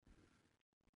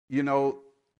 they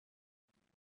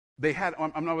had,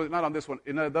 I'm not on this one.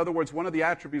 In other words, one of the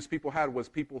attributes people had was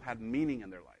people had meaning in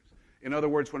their lives. In other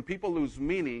words, when people lose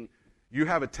meaning, you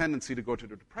have a tendency to go to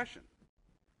the depression.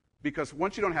 Because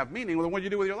once you don't have meaning, well, then what do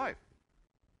you do with your life?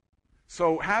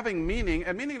 So having meaning,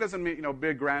 and meaning doesn't mean,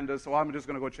 big, grandiose, so I'm just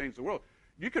going to go change the world.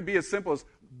 You could be as simple as,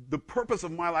 the purpose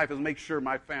of my life is make sure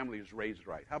my family is raised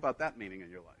right. How about that meaning in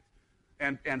your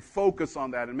life? And focus on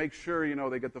that and make sure,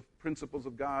 they get the principles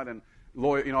of God and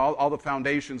all the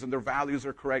foundations and their values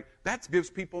are correct. That gives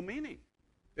people meaning.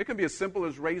 It can be as simple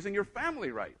as raising your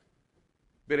family right.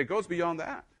 But it goes beyond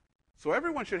that. So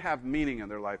everyone should have meaning in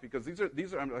their life, because these are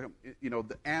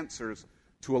the answers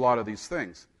to a lot of these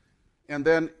things. And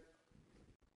then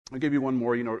I'll give you one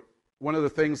more. One of the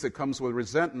things that comes with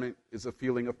resentment is a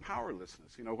feeling of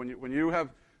powerlessness. When you have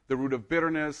the root of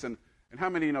bitterness, and how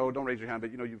many don't raise your hand,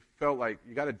 but you felt like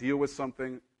you got to deal with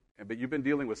something, but you've been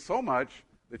dealing with so much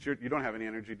that you don't have any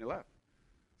energy left.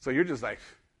 So you're just like,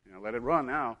 let it run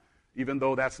now, even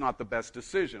though that's not the best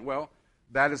decision. Well,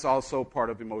 that is also part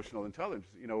of emotional intelligence,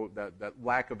 that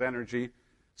lack of energy.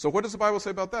 So what does the Bible say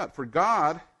about that? For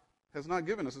God has not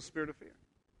given us a spirit of fear.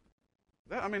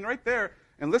 Right there.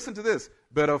 And listen to this.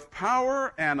 But of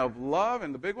power and of love,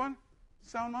 and the big one,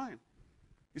 sound mind.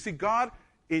 You see, God,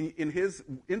 in His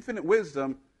infinite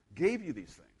wisdom, gave you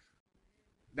these things.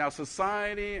 Now,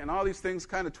 society and all these things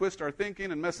kind of twist our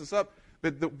thinking and mess us up.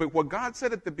 But what God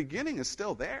said at the beginning is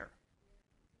still there.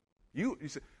 You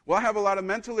say, well, I have a lot of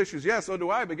mental issues. Yeah, so do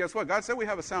I. But guess what? God said we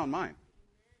have a sound mind.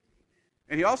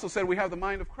 And He also said we have the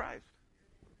mind of Christ.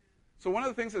 So one of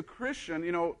the things as a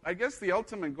Christian, I guess the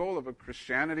ultimate goal of a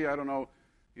Christianity, I don't know,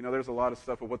 there's a lot of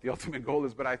stuff of what the ultimate goal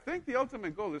is, but I think the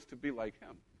ultimate goal is to be like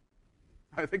Him.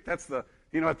 I think that's at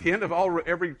the end of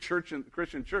every church and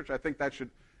Christian church, I think that should,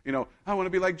 I want to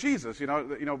be like Jesus.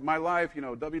 My life,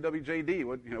 WWJD.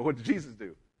 What did Jesus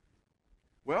do?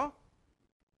 Well,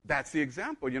 that's the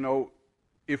example.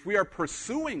 If we are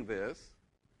pursuing this,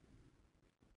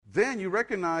 then you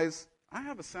recognize I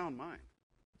have a sound mind.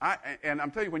 And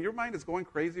I'm telling you, when your mind is going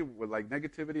crazy with like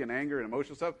negativity and anger and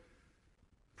emotional stuff,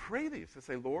 pray these to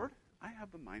say, Lord, I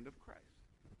have the mind of Christ.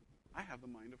 I have the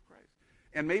mind of Christ.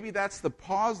 And maybe that's the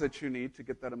pause that you need to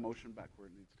get that emotion back where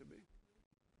it needs to be.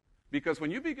 Because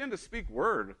when you begin to speak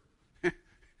word,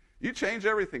 you change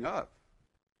everything up.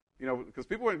 Because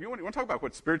people, when you want to talk about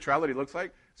what spirituality looks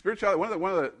like, one of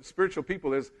the spiritual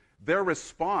people is their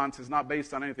response is not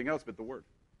based on anything else but the word.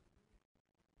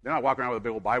 They're not walking around with a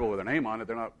big old Bible with their name on it.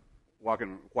 They're not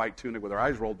walking white tunic with their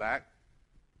eyes rolled back.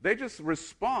 They just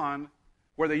respond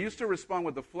where they used to respond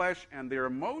with the flesh and their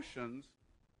emotions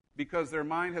because their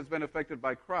mind has been affected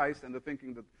by Christ and the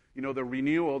thinking that, the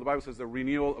renewal, the Bible says the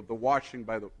renewal of the washing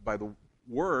by the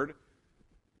Word.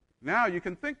 Now you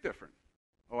can think different.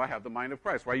 Oh, I have the mind of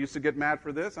Christ. Where I used to get mad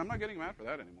for this, I'm not getting mad for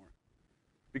that anymore.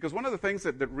 Because one of the things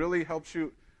that really helps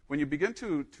you, when you begin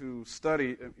to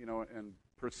study, and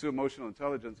pursue emotional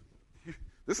intelligence,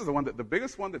 this is the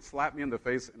biggest one that slapped me in the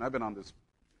face, and I've been on this,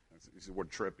 use the word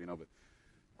trip,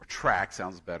 or track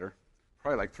sounds better,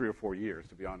 probably like 3 or 4 years,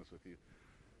 to be honest with you.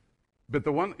 But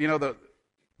the one,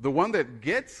 the one that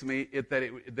gets me,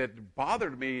 that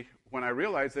bothered me when I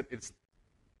realized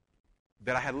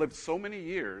that I had lived so many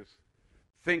years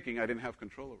thinking I didn't have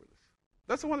control over this.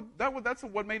 That's the one. That's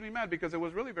what made me mad, because it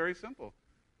was really very simple.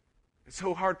 It's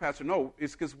so hard, Pastor. No,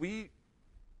 it's because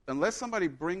unless somebody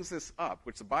brings this up,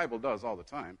 which the Bible does all the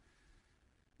time,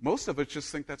 most of us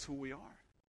just think that's who we are.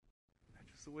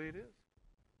 That's just the way it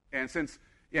is.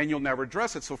 And you'll never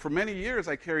address it. So for many years,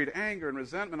 I carried anger and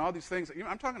resentment, all these things.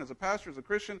 I'm talking as a pastor, as a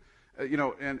Christian,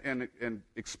 and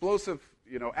explosive,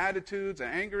 attitudes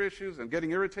and anger issues and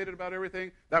getting irritated about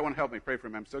everything. That one helped me. Pray for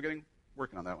me. I'm still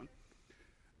working on that one.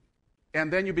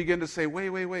 And then you begin to say,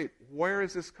 wait, where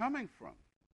is this coming from?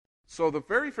 So the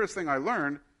very first thing I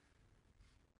learned,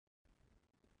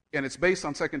 and it's based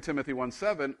on 2 Timothy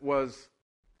 1:7, was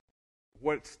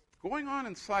what's going on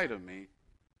inside of me,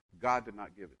 God did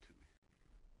not give it to me.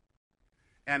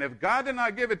 And if God did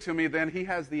not give it to me, then he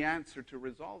has the answer to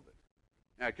resolve it.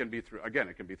 Now, it can be through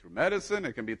medicine,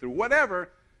 it can be through whatever,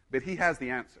 but he has the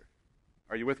answer.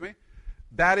 Are you with me?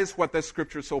 That is what this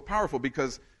scripture is so powerful,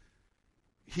 because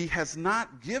he has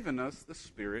not given us the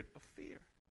spirit of fear.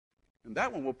 And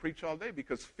that one we'll preach all day,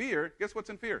 because fear, guess what's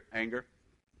in fear? Anger.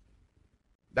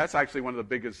 That's actually one of the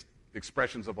biggest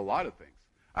expressions of a lot of things.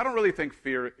 I don't really think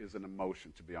fear is an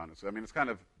emotion, to be honest. I mean, it's kind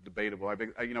of debatable.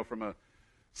 From a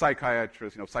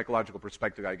psychiatrist, psychological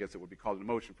perspective, I guess it would be called an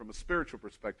emotion. From a spiritual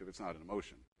perspective, it's not an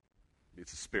emotion.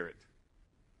 It's a spirit.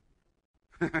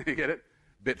 You get it?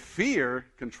 But fear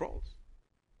controls.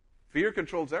 Fear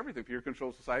controls everything. Fear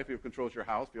controls society. Fear controls your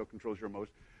house. Fear controls your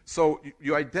emotions. So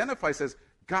you identify, says,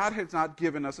 God has not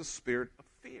given us a spirit of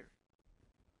fear.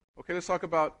 Okay, let's talk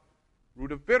about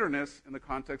root of bitterness in the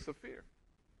context of fear.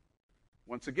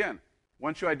 Once again,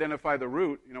 once you identify the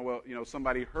root,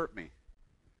 somebody hurt me.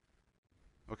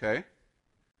 Okay?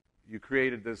 You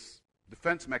created this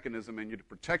defense mechanism in you to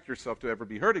protect yourself to ever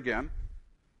be hurt again.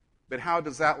 But how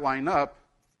does that line up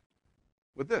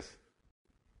with this?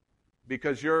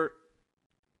 Because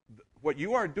what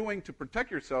you are doing to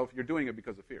protect yourself, you're doing it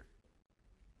because of fear.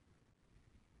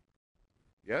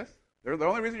 Yes? The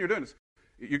only reason you're doing this.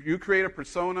 You create a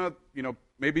persona,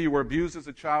 maybe you were abused as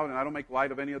a child, and I don't make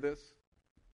light of any of this.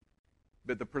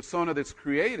 But the persona that's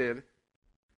created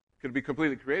could be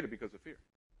completely created because of fear.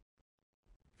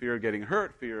 Fear of getting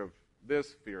hurt, fear of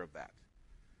this, fear of that.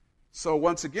 So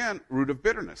once again, root of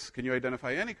bitterness. Can you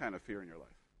identify any kind of fear in your life?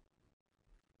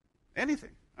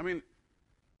 Anything. I mean,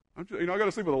 I got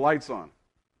to sleep with the lights on.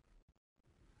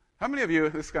 How many of you,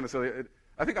 this is kind of silly,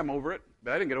 I think I'm over it,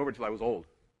 but I didn't get over it until I was old.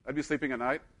 I'd be sleeping at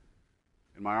night,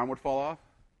 and my arm would fall off,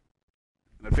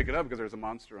 and I'd pick it up because there's a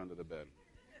monster under the bed.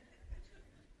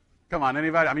 Come on,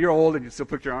 anybody? I mean, you're old and you still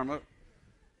pick your arm up.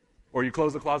 Or you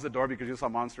close the closet door because you saw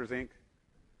Monsters, Inc. It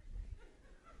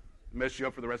messed you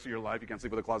up for the rest of your life. You can't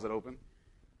sleep with the closet open.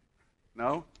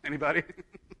 No? Anybody?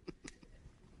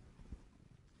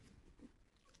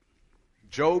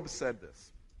 Job said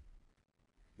this.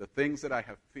 The things that I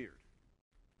have feared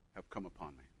have come upon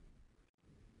me.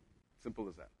 Simple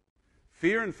as that.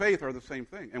 Fear and faith are the same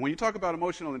thing. And when you talk about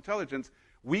emotional intelligence,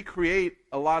 we create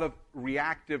a lot of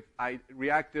reactive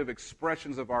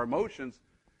expressions of our emotions,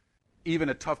 even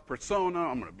a tough persona,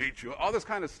 I'm going to beat you, all this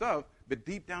kind of stuff. But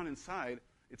deep down inside,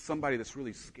 it's somebody that's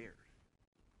really scared,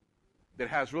 that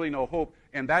has really no hope.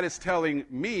 And that is telling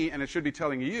me, and it should be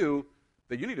telling you,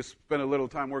 that you need to spend a little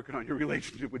time working on your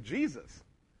relationship with Jesus.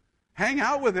 Hang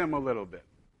out with him a little bit.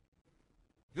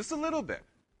 Just a little bit.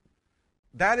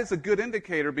 That is a good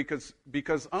indicator, because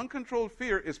uncontrolled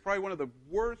fear is probably one of the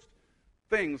worst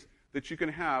things that you can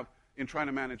have in trying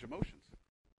to manage emotions.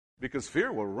 Because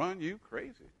fear will run you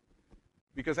crazy.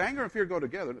 Because anger and fear go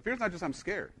together. Fear is not just I'm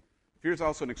scared. Fear is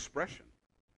also an expression.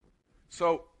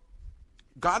 So,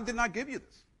 God did not give you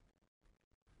this.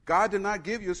 God did not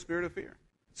give you a spirit of fear.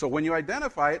 So when you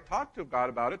identify it, talk to God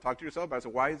about it. Talk to yourself about it. So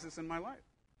why is this in my life?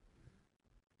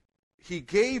 He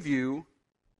gave you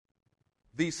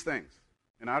these things.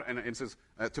 And it says,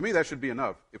 to me, that should be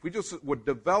enough. If we just would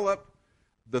develop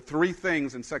the three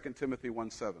things in 2 Timothy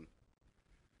 1:7.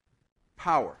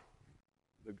 Power.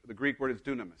 The Greek word is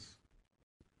dunamis,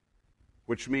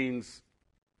 which means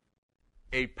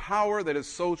a power that is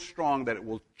so strong that it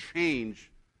will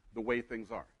change the way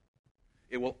things are.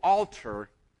 It will alter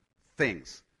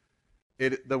things.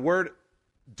 The word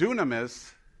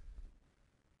dunamis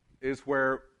is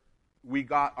where we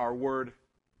got our word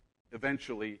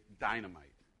eventually dynamite.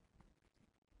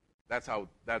 That's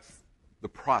the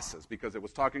process, because it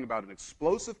was talking about an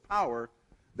explosive power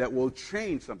that will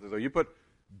change something. So you put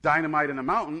dynamite in a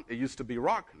mountain, it used to be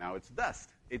rock, now it's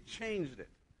dust. It changed it.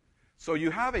 So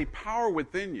you have a power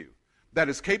within you that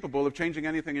is capable of changing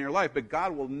anything in your life, but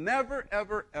God will never,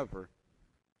 ever, ever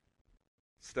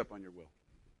step on your will.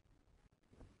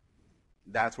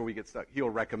 That's where we get stuck. He'll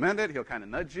recommend it, he'll kind of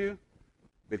nudge you,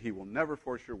 but he will never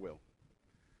force your will.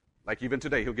 Like even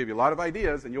today, he'll give you a lot of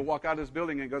ideas, and you'll walk out of this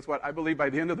building, and guess what? I believe by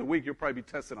the end of the week, you'll probably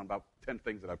be tested on about 10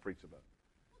 things that I preached about.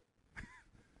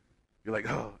 You're like,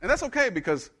 oh. And that's okay,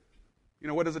 because,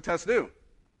 what does a test do?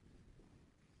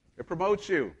 It promotes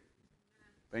you.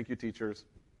 Thank you, teachers.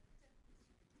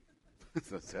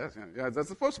 It's a test. Yeah, that's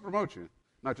supposed to promote you,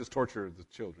 not just torture the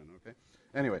children, okay?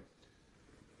 Anyway.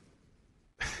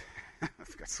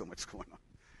 I've got so much going on.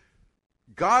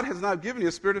 God has not given you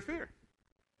a spirit of fear.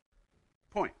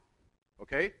 Point.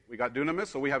 Okay? We got dunamis,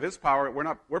 so we have his power.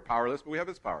 We're powerless, but we have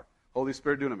his power. Holy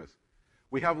Spirit dunamis.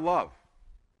 We have love.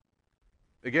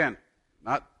 Again,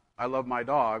 not I love my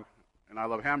dog and I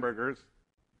love hamburgers.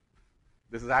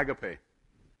 This is agape.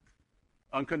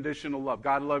 Unconditional love.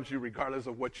 God loves you regardless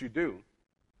of what you do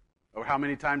or how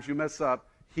many times you mess up.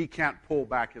 He can't pull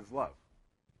back his love.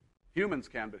 Humans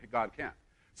can, but God can't.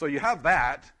 So you have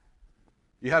that.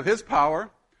 You have his power.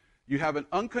 You have an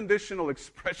unconditional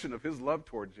expression of his love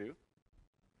towards you.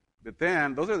 But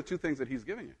then, those are the two things that he's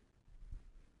giving you.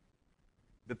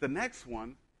 But the next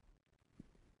one,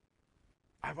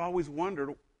 I've always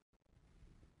wondered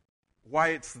why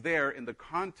it's there in the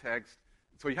context.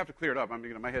 So you have to clear it up.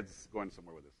 My head's going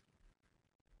somewhere with this.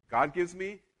 God gives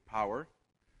me power.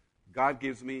 God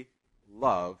gives me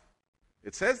love.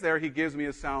 It says there he gives me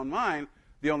a sound mind.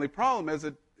 The only problem is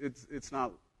it's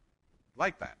not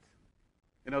like that.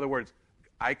 In other words,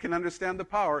 I can understand the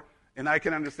power and I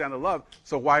can understand the love,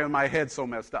 so why is my head so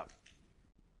messed up?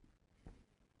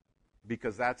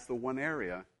 Because that's the one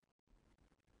area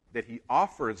that he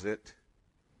offers it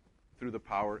through the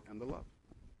power and the love.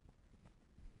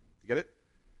 You get it?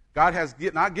 God has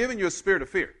not given you a spirit of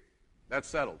fear. That's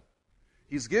settled.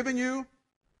 He's given you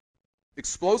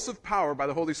explosive power by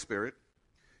the Holy Spirit.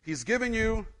 He's given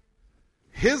you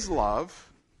his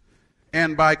love,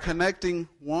 and by connecting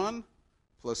 1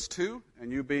 + 2,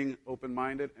 and you being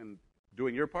open-minded and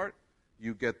doing your part,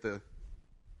 you get the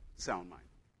sound mind.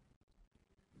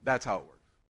 That's how it works.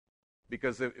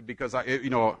 Because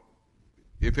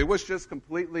if it was just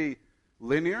completely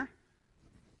linear,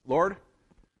 Lord,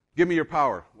 give me your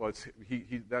power. Well,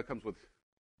 that comes with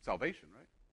salvation, right?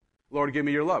 Lord, give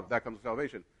me your love. That comes with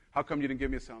salvation. How come you didn't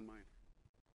give me a sound mind?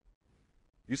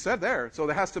 You said there. So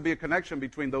there has to be a connection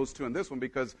between those two and this one,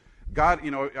 because God,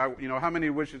 how many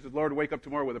wishes did Lord wake up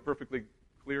tomorrow with a perfectly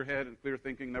clear head and clear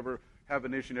thinking, never have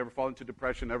an issue, never fall into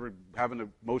depression, never have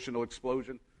an emotional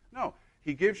explosion? No.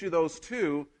 He gives you those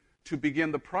two to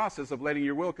begin the process of letting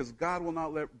your will, because God will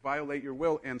not violate your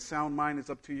will, and sound mind is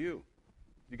up to you.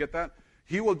 You get that?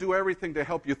 He will do everything to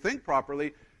help you think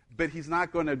properly, but he's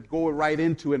not going to go right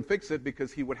into and fix it,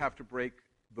 because he would have to break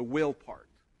the will part.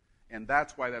 And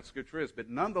that's why that scripture is. But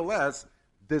nonetheless,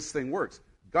 this thing works.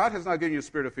 God has not given you a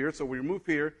spirit of fear, so we remove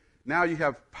fear. Now you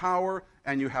have power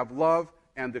and you have love,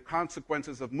 and the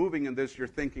consequences of moving in this, your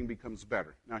thinking becomes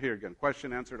better. Now here again,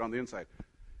 question answered on the inside.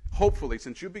 Hopefully,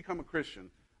 since you become a Christian,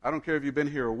 I don't care if you've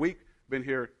been here a week, been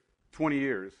here 20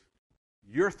 years,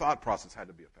 your thought process had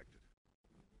to be affected.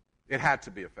 It had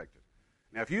to be affected.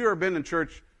 Now, if you've ever been in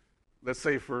church, let's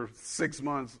say for 6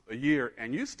 months, a year,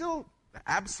 and you still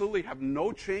absolutely have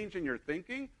no change in your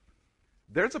thinking,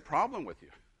 there's a problem with you.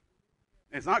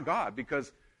 And it's not God,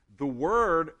 because the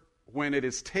word, when it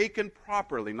is taken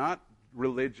properly, not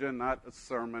religion, not a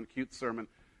sermon, cute sermon,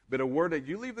 but a word that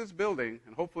you leave this building,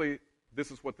 and hopefully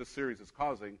this is what this series is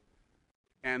causing,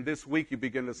 and this week you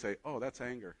begin to say, oh, that's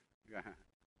anger. Yeah,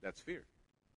 that's fear.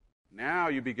 Now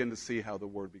you begin to see how the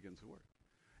word begins to work.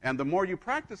 And the more you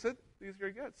practice it, the easier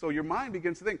it gets. So your mind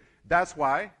begins to think. That's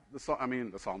why the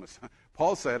psalmist,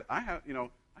 Paul said, I have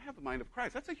the mind of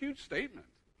Christ. That's a huge statement.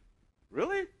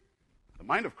 Really? The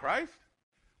mind of Christ?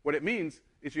 What it means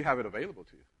is you have it available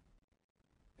to you.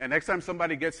 And next time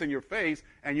somebody gets in your face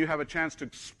and you have a chance to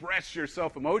express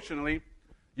yourself emotionally,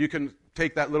 you can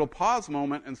take that little pause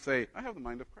moment and say, I have the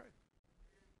mind of Christ.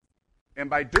 And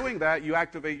by doing that, you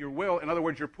activate your will. In other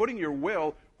words, you're putting your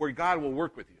will where God will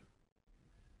work with you.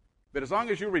 But as long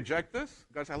as you reject this,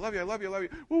 God says, I love you, I love you, I love you.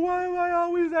 Well, why am I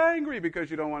always angry? Because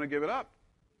you don't want to give it up.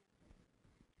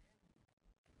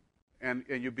 And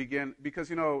you begin,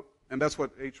 because, and that's what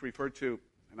H referred to,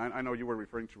 and I know you were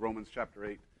referring to Romans chapter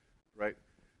 8, right?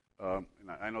 And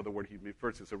I know the word he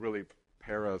refers to is a really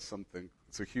para something.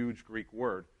 It's a huge Greek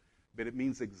word, but it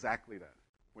means exactly that.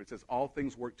 Where it says all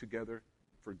things work together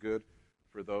for good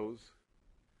for those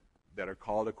that are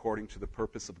called according to the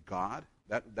purpose of God.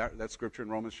 That scripture in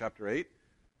Romans chapter 8,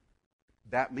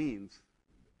 that means,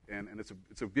 and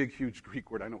it's a big, huge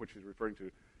Greek word, I know what she's referring to.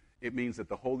 It means that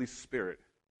the Holy Spirit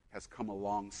has come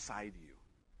alongside you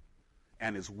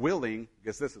and is willing,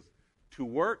 guess this is, to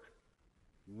work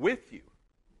with you.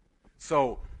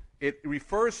 So it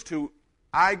refers to,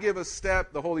 I give a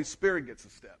step, the Holy Spirit gets a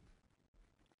step.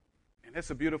 And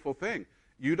that's a beautiful thing.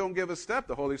 You don't give a step,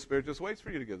 the Holy Spirit just waits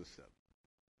for you to give a step.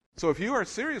 So if you are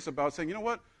serious about saying, you know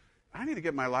what, I need to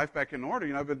get my life back in order.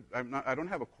 I don't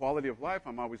have a quality of life.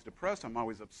 I'm always depressed. I'm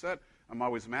always upset. I'm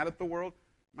always mad at the world.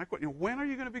 When are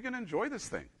you going to begin to enjoy this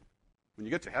thing? When you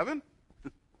get to heaven?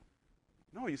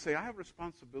 No, you say, I have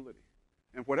responsibility.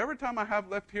 And whatever time I have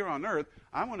left here on earth,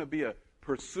 I want to be a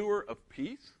pursuer of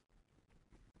peace.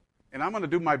 And I'm going to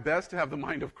do my best to have the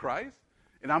mind of Christ.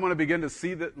 And I'm going to begin to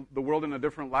see the world in a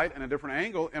different light and a different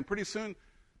angle. And pretty soon,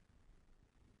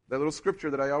 that little scripture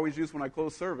that I always use when I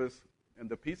close service, and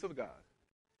the peace of God,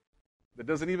 that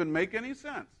doesn't even make any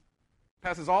sense,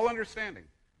 passes all understanding.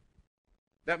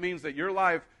 That means that your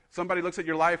life, somebody looks at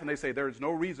your life and they say, there is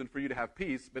no reason for you to have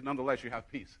peace, but nonetheless you have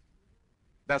peace.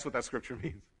 That's what that scripture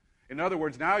means. In other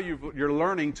words, now you're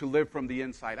learning to live from the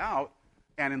inside out,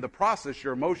 and in the process,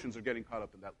 your emotions are getting caught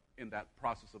up in that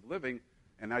process of living,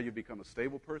 and now you become a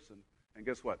stable person. And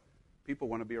guess what? People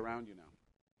want to be around you now.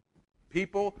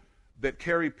 People that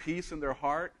carry peace in their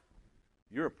heart,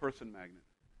 you're a person magnet.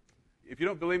 If you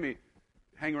don't believe me,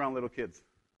 hang around little kids.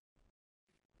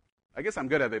 I guess I'm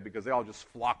good at it because they all just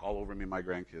flock all over me, my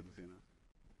grandkids,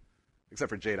 Except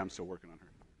for Jade, I'm still working on her.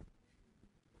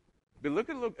 But look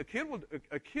at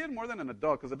a kid more than an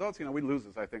adult, because adults, we lose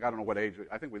this, I think. I don't know what age,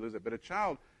 I think we lose it. But a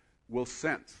child will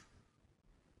sense.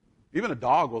 Even a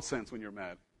dog will sense when you're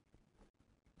mad.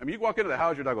 I mean, you walk into the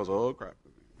house, your dog goes, oh, crap.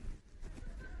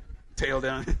 Tail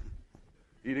down.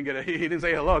 He didn't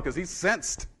say hello because he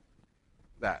sensed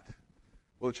that.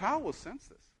 Well, the child will sense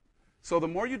this. So the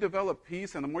more you develop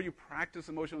peace and the more you practice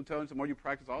emotional intelligence, the more you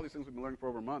practice all these things we've been learning for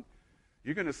over a month,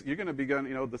 you're going to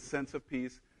begin, the sense of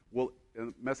peace will, and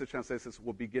the message translates this,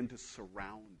 will begin to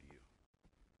surround you.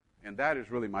 And that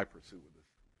is really my pursuit with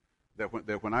this.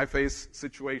 That when I face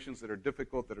situations that are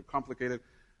difficult, that are complicated,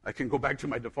 I can go back to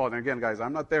my default. And again, guys,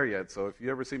 I'm not there yet, so if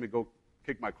you ever see me go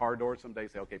kick my car door someday,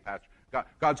 say, okay, Pastor,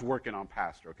 God's working on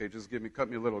Pastor, okay? Just cut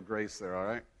me a little grace there, all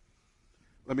right?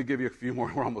 Let me give you a few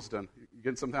more. We're almost done. You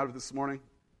getting something out of this morning?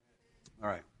 All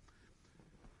right.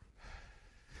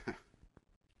 I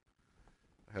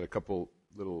had a couple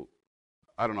little,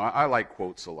 I don't know, I like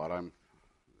quotes a lot. It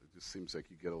just seems like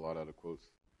you get a lot out of quotes.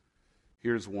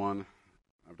 Here's one.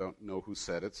 I don't know who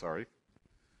said it, sorry.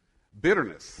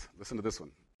 Bitterness, listen to this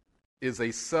one, is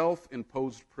a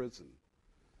self-imposed prison.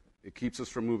 It keeps us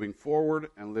from moving forward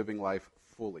and living life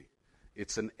fully.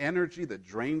 It's an energy that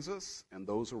drains us and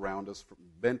those around us,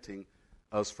 preventing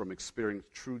us from experiencing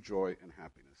true joy and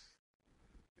happiness.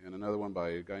 And another one by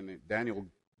a guy named Daniel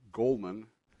Goleman.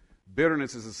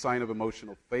 Bitterness is a sign of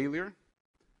emotional failure.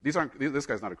 This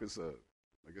guy's not I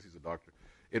guess he's a doctor.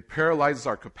 It paralyzes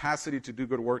our capacity to do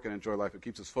good work and enjoy life. It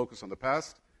keeps us focused on the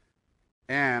past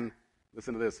and,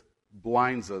 listen to this,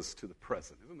 blinds us to the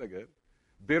present. Isn't that good?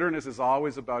 Bitterness is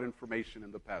always about information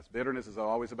in the past. Bitterness is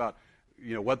always about,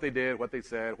 what they did, what they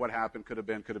said, what happened, could have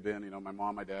been, my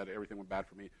mom, my dad, everything went bad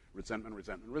for me.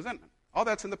 Resentment. All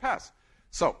that's in the past.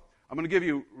 So, I'm going to give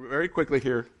you very quickly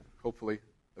here, hopefully,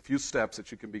 a few steps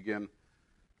that you can begin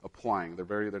applying.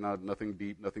 They're not nothing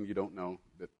deep, nothing you don't know.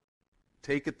 But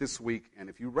take it this week, and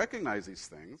if you recognize these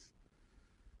things,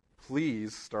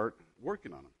 please start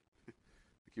working on them.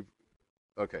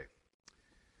 Okay.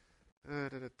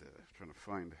 Trying to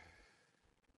find.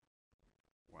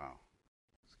 Wow.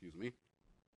 Excuse me.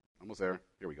 Almost there.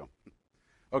 Here we go.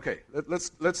 Okay,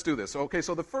 let's do this. Okay,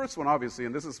 so the first one, obviously,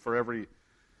 and this is for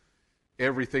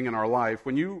everything in our life,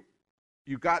 when you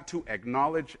got to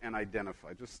acknowledge and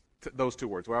identify, just those two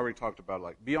words. We already talked about,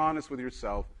 be honest with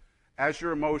yourself as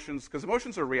your emotions, because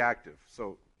emotions are reactive.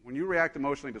 So when you react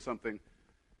emotionally to something,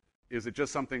 is it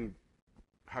just something,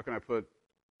 how can I put,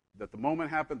 that the moment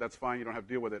happened, that's fine, you don't have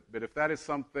to deal with it. But if that is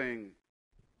something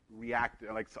reactive,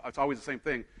 it's always the same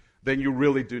thing, then you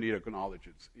really do need to acknowledge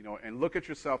it, and look at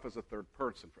yourself as a third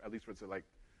person. At least it's like,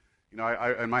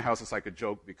 I in my house it's like a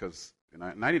joke because, and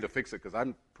I need to fix it because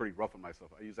I'm pretty rough on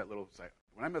myself. I use that little,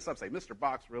 when I mess up, say, Mr.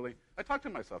 Box, really? I talk to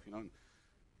myself, and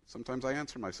sometimes I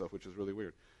answer myself, which is really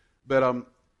weird. But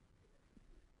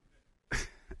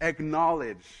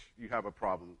acknowledge you have a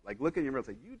problem. Like, look in your mirror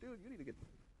and say, you need to get,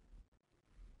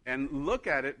 and look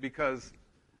at it, because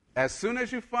as soon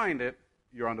as you find it,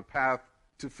 you're on the path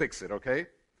to fix it, okay?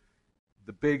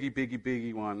 The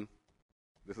biggie one,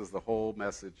 this is the whole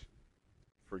message,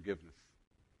 forgiveness.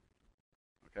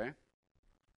 Okay?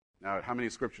 Now, how many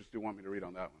scriptures do you want me to read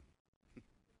on that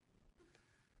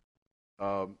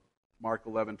one? Mark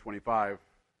 11:25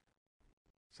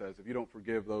 says, if you don't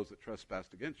forgive those that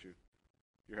trespass against you,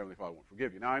 your Heavenly Father won't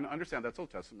forgive you. Now, I understand that's Old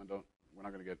Testament. We're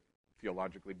not going to get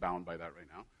theologically bound by that right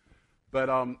now.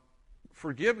 But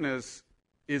forgiveness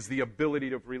is the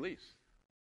ability to release.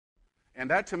 And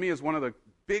that, to me, is one of the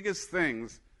biggest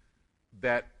things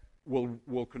that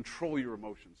will control your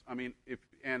emotions. I mean,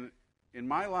 and in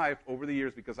my life over the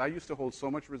years, because I used to hold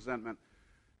so much resentment,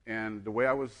 and the way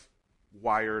I was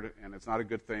wired, and it's not a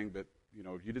good thing, but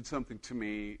if you did something to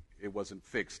me, it wasn't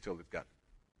fixed till it got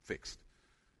fixed.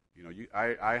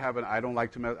 I don't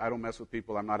like to I don't mess with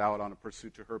people. I'm not out on a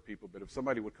pursuit to hurt people. But if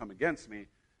somebody would come against me,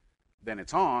 then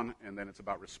it's on, and then it's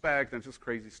about respect, and it's just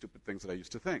crazy, stupid things that I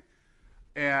used to think.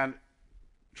 And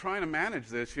trying to manage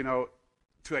this,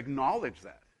 to acknowledge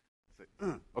that.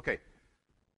 Say, okay.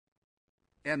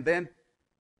 And then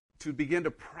to begin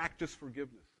to practice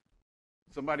forgiveness.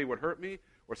 Somebody would hurt me,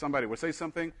 or somebody would say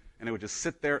something, and it would just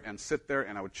sit there,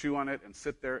 and I would chew on it and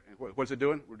sit there. And what's it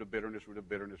doing? Root of bitterness, root of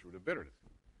bitterness, root of bitterness.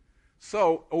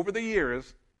 So over the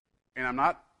years, and I'm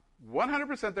not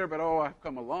 100% there, but I've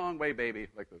come a long way, baby,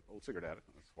 like the old cigarette addict.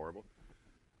 That's horrible.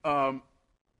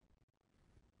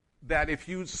 That if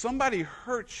somebody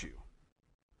hurts you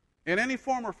in any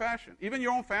form or fashion, even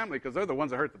your own family, because they're the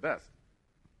ones that hurt the best.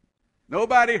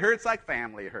 Nobody hurts like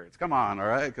family hurts. Come on, all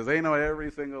right? Because they know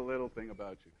every single little thing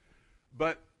about you.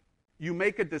 But you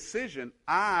make a decision,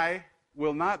 I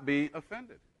will not be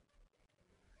offended.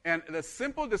 And the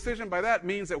simple decision by that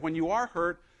means that when you are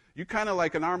hurt, you kind of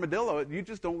like an armadillo, you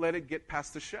just don't let it get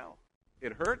past the shell.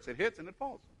 It hurts, it hits, and it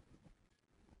falls.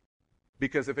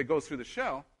 Because if it goes through the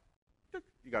shell,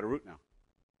 you got a root now.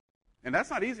 And that's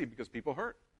not easy because people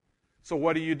hurt. So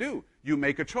what do? You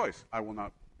make a choice. I will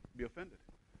not be offended.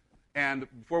 And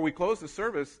before we close the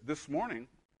service this morning,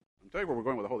 I'm telling you where we're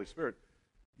going with the Holy Spirit.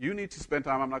 You need to spend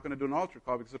time. I'm not going to do an altar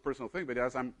call because it's a personal thing, but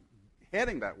as I'm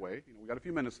heading that way, we got a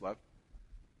few minutes left.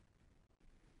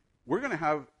 We're going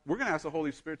to ask the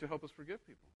Holy Spirit to help us forgive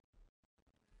people.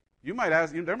 You might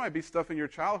ask, there might be stuff in your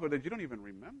childhood that you don't even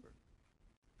remember.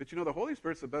 But the Holy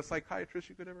Spirit's the best psychiatrist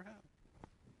you could ever have.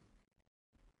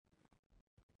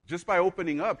 Just by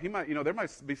opening up, he might, there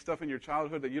might be stuff in your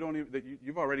childhood that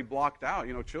you've already blocked out.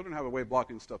 Children have a way of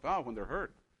blocking stuff out when they're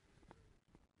hurt.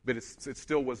 But it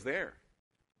still was there.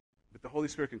 But the Holy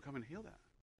Spirit can come and heal that.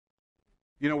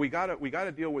 We got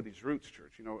to deal with these roots,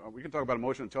 church. We can talk about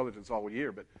emotional intelligence all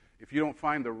year, but if you don't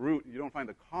find the root, you don't find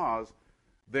the cause,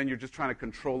 then you're just trying to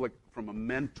control it from a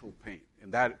mental pain,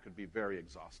 and that could be very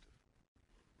exhaustive.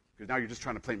 Because now you're just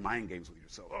trying to play mind games with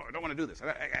yourself. Oh, I don't want to do this.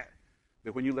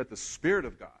 But when you let the Spirit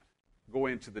of God go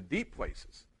into the deep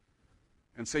places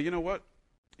and say, you know what?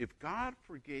 If God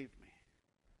forgave me,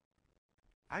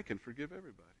 I can forgive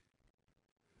everybody.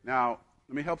 Now,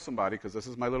 let me help somebody because this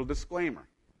is my little disclaimer.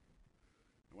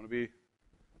 I want to be,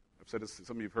 I've said this,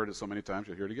 some of you have heard it so many times,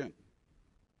 you'll hear it again.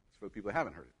 It's for the people that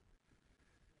haven't heard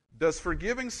it. Does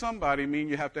forgiving somebody mean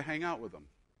you have to hang out with them?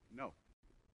 No.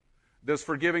 Does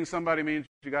forgiving somebody mean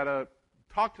you got to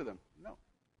talk to them? No.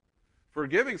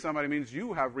 Forgiving somebody means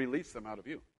you have released them out of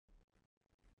you.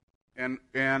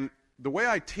 And the way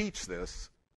I teach this,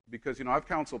 because, I've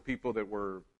counseled people that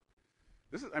were,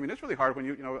 it's really hard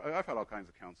when I've had all kinds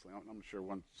of counseling. I'm sure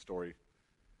one story.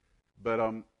 But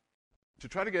to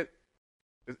try to get,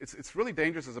 it's really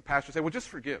dangerous as a pastor to say, well, just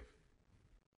forgive.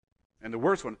 And the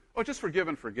worst one, just forgive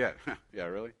and forget. Yeah,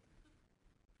 really?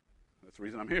 That's the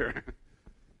reason I'm here.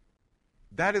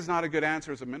 That is not a good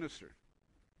answer as a minister.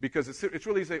 Because it's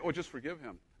really say, just forgive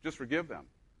him. Just forgive them.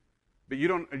 But you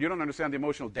don't understand the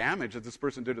emotional damage that this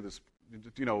person did to this,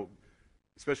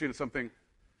 especially in something,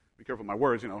 be careful with my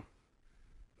words,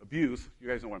 abuse. You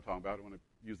guys know what I'm talking about. I don't want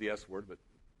to use the S word, but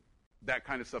that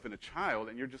kind of stuff in a child,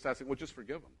 and you're just asking, well, just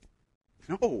forgive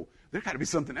them. No, there got to be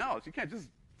something else. You can't just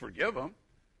forgive them.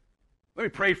 Let me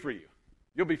pray for you.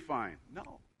 You'll be fine.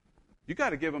 No. You got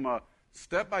to give them a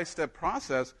step-by-step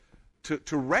process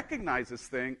to recognize this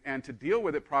thing and to deal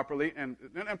with it properly. And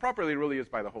properly really is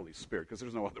by the Holy Spirit, because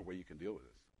there's no other way you can deal with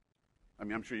this. I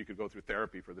mean, I'm sure you could go through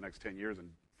therapy for the next 10 years and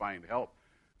find help.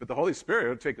 But the Holy Spirit, it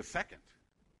would take a second.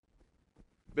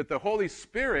 But the Holy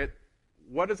Spirit,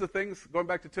 what is the things, going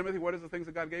back to Timothy, what is the things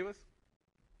that God gave us?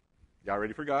 You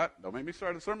already forgot. Don't make me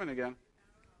start a sermon again.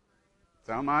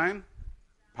 Sound mind,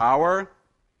 power,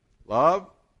 love,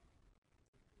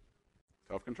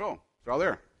 self-control. It's all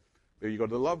there. There you go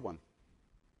to the loved one.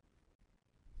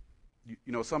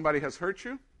 You know, somebody has hurt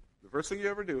you. The first thing you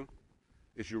ever do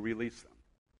is you release them.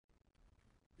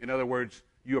 In other words,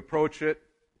 you approach it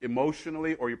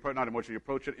emotionally, or not emotionally, you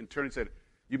approach it internally. Said,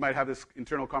 you might have this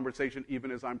internal conversation even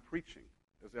as I'm preaching,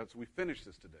 as we finish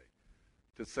this today,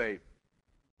 to say,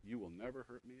 you will never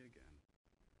hurt me again.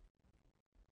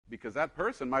 Because that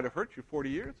person might have hurt you 40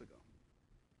 years ago.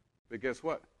 But guess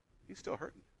what? He's still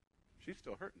hurting. She's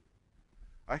still hurting.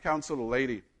 I counseled a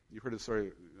lady. You heard the story.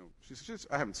 You know, she's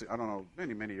I haven't seen. I don't know.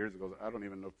 Many years ago. I don't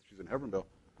even know if she's in Heavenville.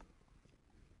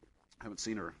 I haven't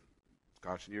seen her,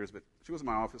 gosh, in years. But she was in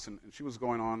my office, and she was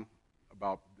going on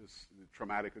about this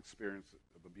traumatic experience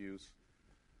of abuse.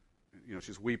 You know,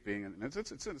 she's weeping, and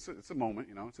it's a moment.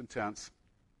 You know, it's intense,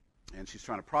 and she's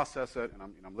trying to process it. And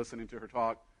I'm listening to her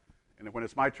talk. And when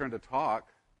it's my turn to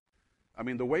talk, I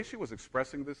mean, the way she was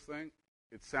expressing this thing,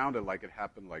 it sounded like it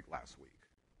happened like last week.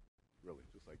 Really,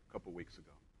 just like a couple weeks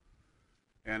ago.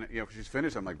 And, you know, when she's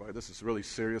finished, I'm like, boy, this is really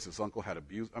serious. This uncle had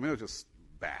abuse. I mean, it was just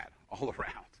bad all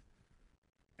around.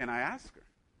 And I asked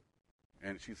her.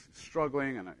 And she's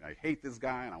struggling, and I hate this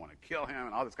guy, and I want to kill him,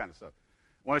 and all this kind of stuff.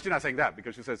 Well, she's not saying that,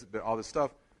 because she says all this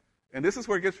stuff. And this is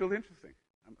where it gets really interesting.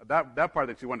 That part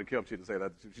that she wanted to kill him, she didn't say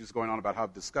that. She's going on about how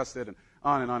disgusted, and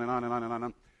on and on and on and on and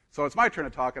on. So it's my turn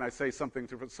to talk, and I say something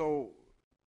to her. So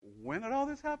when did all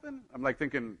this happen? I'm like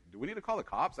thinking, do we need to call the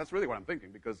cops? That's really what I'm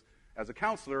thinking, because as a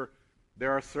counselor,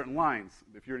 there are certain lines.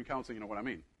 If you're in counseling, you know what I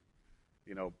mean.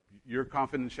 You know, your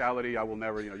confidentiality, I will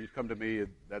never, you come to me,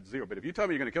 that's zero. But if you tell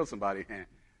me you're going to kill somebody,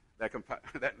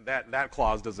 that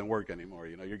clause doesn't work anymore.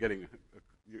 You know, you're getting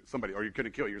somebody, or you're going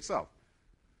to kill yourself.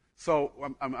 So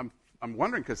I'm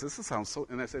wondering, because this sounds so,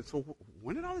 and I said, so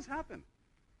when did all this happen?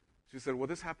 She said, well,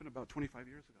 this happened about 25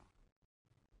 years ago.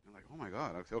 I'm like, oh my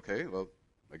God. I said, okay, well,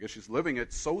 I guess she's living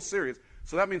it so serious.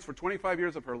 So that means for 25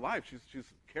 years of her life, she's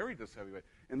carried this heavy weight.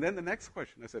 And then the next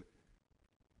question, I said,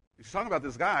 she's talking about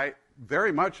this guy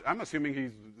very much, I'm assuming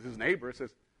he's his neighbor. It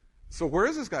says, so where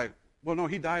is this guy? Well, no,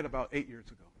 he died about 8 years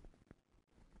ago.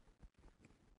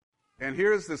 And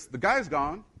here's this, the guy's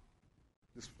gone.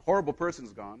 This horrible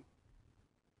person's gone.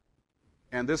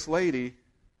 And this lady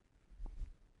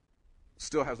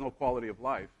still has no quality of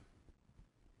life,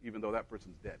 even though that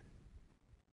person's dead.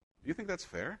 Do you think that's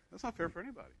fair? That's not fair for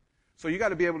anybody. So you got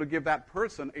to be able to give that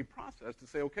person a process to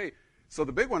say, okay, so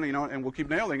the big one, and we'll keep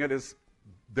nailing it, is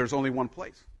there's only one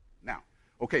place. Now,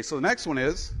 okay, so the next one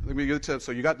is, let me get to,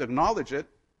 so you got to acknowledge it.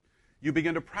 You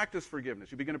begin to practice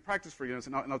forgiveness.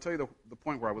 And I'll tell you the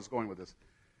point where I was going with this.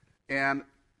 And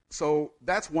so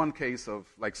that's one case of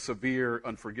like severe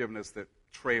unforgiveness that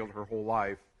trailed her whole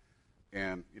life.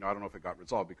 And, I don't know if it got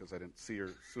resolved because I didn't see her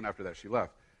soon after that she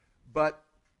left. But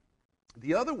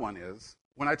the other one is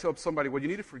when I tell somebody, well, you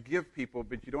need to forgive people,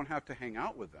 but you don't have to hang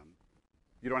out with them.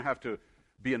 You don't have to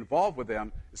be involved with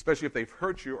them, especially if they've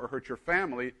hurt you or hurt your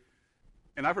family.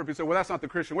 And I've heard people say, well, that's not the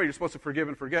Christian way. You're supposed to forgive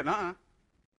and forget. The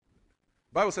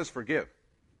Bible says forgive.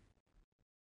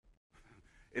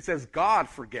 It says God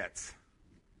forgets.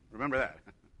 Remember that.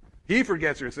 He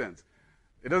forgets your sins.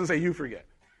 It doesn't say you forget.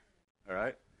 All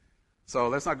right? So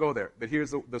let's not go there. But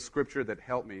here's the scripture that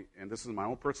helped me, and this is my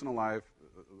own personal life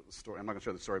story. I'm not going to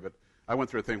share the story, but I went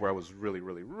through a thing where I was really,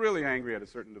 really, really angry at a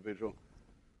certain individual.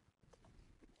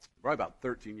 Probably about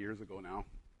 13 years ago now.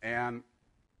 And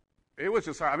it was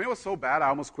just hard. I mean, it was so bad, I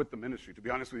almost quit the ministry, to be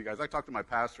honest with you guys. I talked to my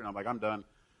pastor, and I'm like, I'm done.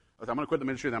 I said, I'm going to quit the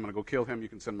ministry, and I'm going to go kill him. You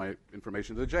can send my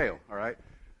information to the jail, all right?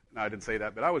 No, I didn't say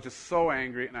that, but I was just so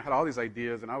angry, and I had all these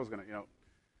ideas, and I was going to,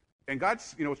 and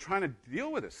God's, was trying to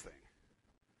deal with this thing,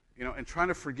 and trying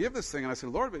to forgive this thing. And I said,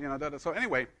 Lord, but, so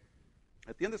anyway,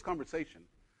 at the end of this conversation,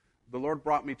 the Lord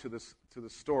brought me to the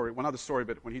story, well, not the story,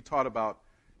 but when he taught about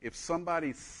if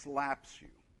somebody slaps you,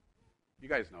 you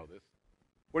guys know this,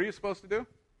 what are you supposed to do?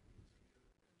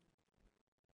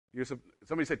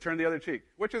 Somebody said, turn the other cheek,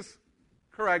 which is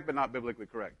correct, but not biblically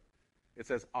correct. It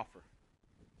says offer.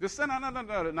 Just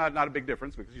not a big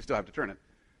difference because you still have to turn it.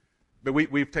 But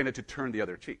we've tended to turn the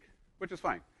other cheek, which is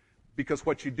fine. Because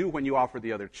what you do when you offer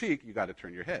the other cheek, you got to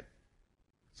turn your head.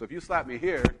 So if you slap me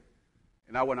here,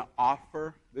 and I want to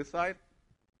offer this side,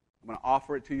 I'm going to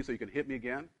offer it to you so you can hit me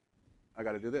again, I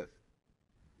got to do this.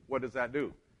 What does that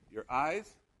do? Your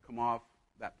eyes come off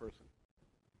that person.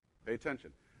 Pay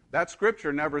attention. That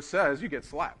scripture never says you get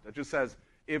slapped. It just says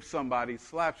if somebody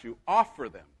slaps you, offer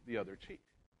them the other cheek.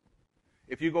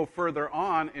 If you go further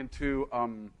on into, oh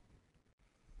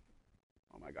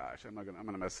my gosh, I'm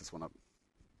gonna mess this one up.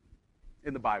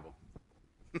 In the Bible,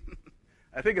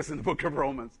 I think it's in the book of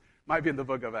Romans. Might be in the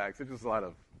book of Acts. It's just a lot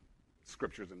of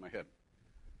scriptures in my head.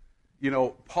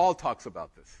 Paul talks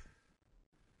about this,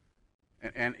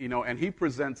 and he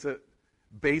presents it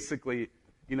basically.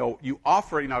 You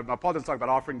offer. Now Paul doesn't talk about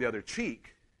offering the other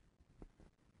cheek,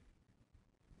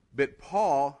 but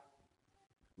Paul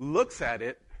looks at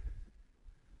it,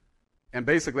 and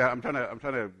basically, I'm trying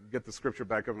to get the scripture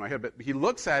back over my head, but he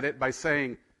looks at it by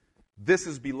saying, "This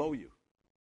is below you."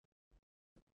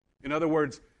 In other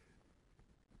words,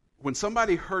 when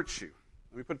somebody hurts you,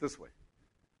 let me put it this way: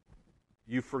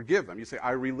 you forgive them. You say,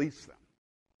 "I release them."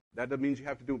 That means you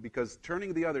have to do it, because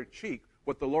turning the other cheek,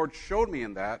 what the Lord showed me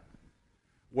in that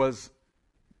was,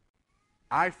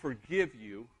 I forgive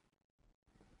you.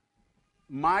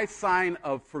 My sign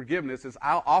of forgiveness is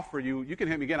I'll offer you, you can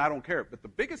hit me again, I don't care. But the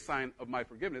biggest sign of my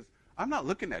forgiveness, I'm not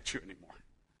looking at you anymore.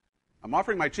 I'm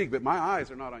offering my cheek, but my eyes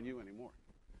are not on you anymore.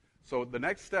 So the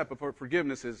next step of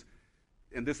forgiveness is,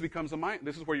 and this becomes a mind,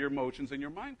 this is where your emotions and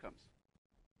your mind comes.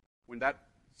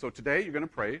 So today you're going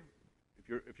to pray.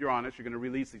 If you're honest, you're going to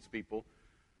release these people.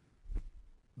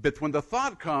 But when the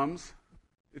thought comes,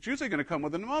 it's usually going to come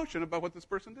with an emotion about what this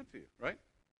person did to you, right?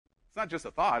 It's not just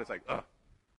a thought. It's like, ugh.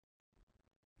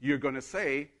 You're going to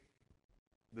say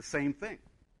the same thing.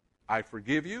 I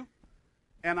forgive you,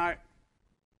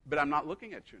 but I'm not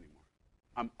looking at you anymore.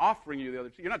 I'm offering you the other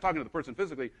cheek. You're not talking to the person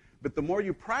physically, but the more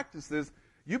you practice this,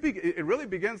 it really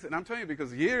begins, and I'm telling you,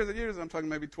 because years and years, I'm talking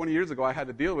maybe 20 years ago, I had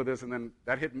to deal with this, and then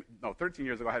that hit me, 13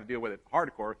 years ago, I had to deal with it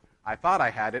hardcore. I thought I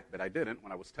had it, but I didn't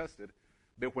when I was tested.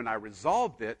 But when I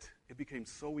resolved it, it became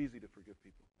so easy to forgive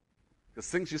people. Because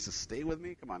things used to stay with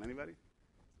me. Come on, anybody?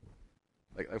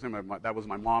 Like, that was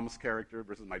my mom's character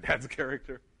versus my dad's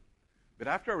character. But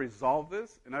after I resolved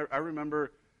this, and I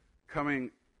remember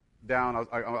coming down,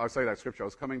 I'll say that scripture, I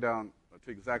was coming down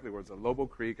to exactly where it's a Lobo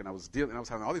Creek, and I was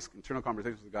having all these internal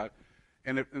conversations with God,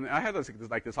 and I had this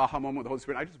aha moment with the Holy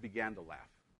Spirit, and I just began to laugh.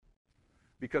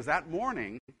 Because that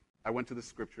morning, I went to the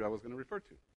scripture I was going to refer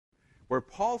to, where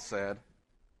Paul said,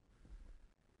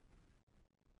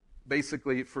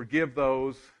 basically, forgive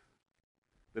those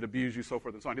that abuse you, so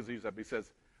forth and so on. He doesn't use that, but he says,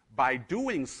 by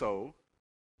doing so,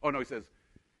 he says,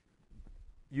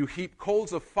 you heap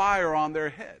coals of fire on their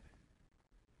head.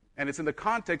 And it's in the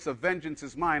context of vengeance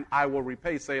is mine, I will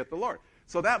repay, saith the Lord.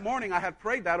 So that morning I had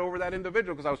prayed that over that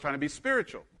individual because I was trying to be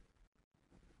spiritual.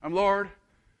 Lord,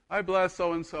 I bless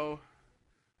so-and-so.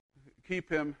 Keep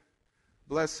him.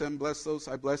 Bless those.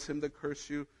 I bless him that curse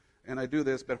you. And I do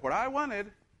this. But what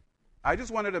I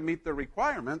just wanted to meet the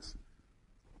requirements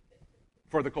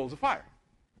for the coals of fire.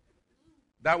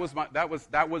 That was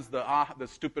the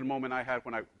stupid moment I had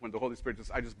when the Holy Spirit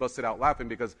I just busted out laughing,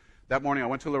 because that morning I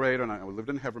went to Laredo, and I lived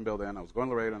in Heavenville then. I was going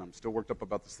to Laredo, and I'm still worked up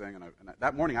about this thing. And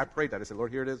that morning I prayed that. I said,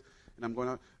 Lord, here it is. And I'm going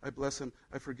out. I bless him.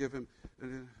 I forgive him.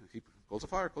 Coals of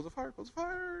fire, coals of fire, coals of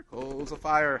fire, coals of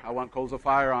fire. I want coals of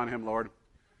fire on him, Lord.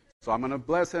 So I'm going to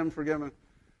bless him, forgive him.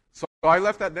 So I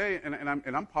left that day, and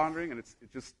I'm pondering, and it's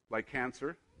just like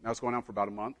cancer. Now it's going on for about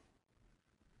a month.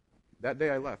 That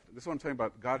day I left. This is what I'm telling you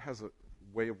about. God has a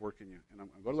way of working you. And I'm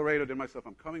going to Laredo, did myself.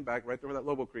 I'm coming back right there where that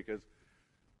Lobo Creek is.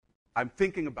 I'm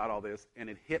thinking about all this, and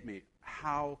it hit me.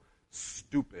 How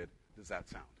stupid does that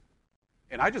sound?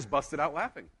 And I just busted out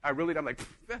laughing. I'm like,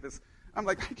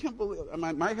 I can't believe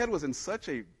it. My head was in such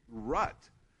a rut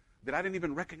that I didn't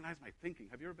even recognize my thinking.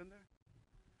 Have you ever been there?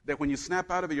 That when you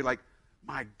snap out of it, you're like,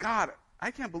 my God,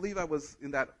 I can't believe I was in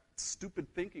that stupid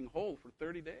thinking hole for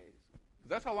 30 days.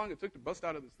 That's how long it took to bust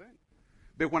out of this thing.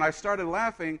 But when I started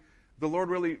laughing, the Lord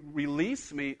really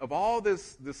released me of all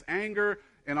this anger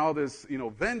and all this,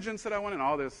 vengeance that I wanted and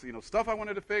all this, stuff I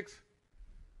wanted to fix.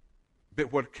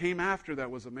 But what came after that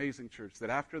was amazing, church.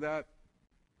 That after that,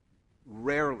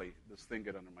 rarely does thing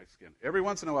get under my skin. Every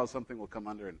once in a while, something will come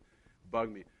under and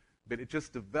bug me. But it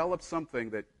just developed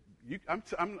something that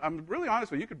I'm really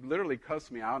honest with you. You could literally cuss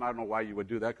me out, and I don't know why you would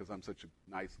do that because I'm such a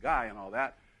nice guy and all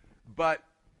that. But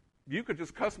you could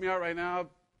just cuss me out right now,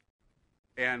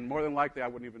 and more than likely, I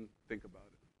wouldn't even think about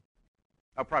it.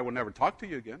 I probably will never talk to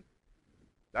you again.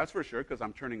 That's for sure, because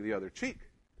I'm turning the other cheek.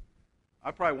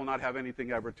 I probably will not have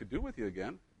anything ever to do with you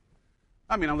again.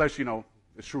 I mean, unless,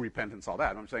 it's true repentance, all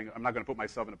that. I'm saying I'm not going to put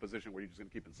myself in a position where you're just going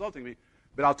to keep insulting me.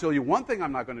 But I'll tell you one thing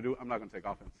I'm not going to do. I'm not going to take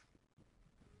offense.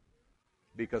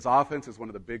 Because offense is one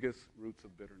of the biggest roots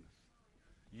of bitterness.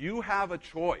 You have a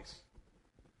choice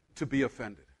to be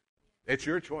offended. It's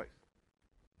your choice.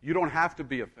 You don't have to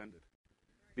be offended.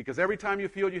 Because every time you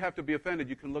feel you have to be offended,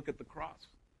 you can look at the cross.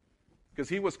 Because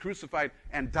he was crucified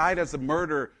and died as a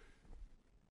murderer,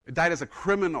 died as a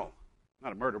criminal.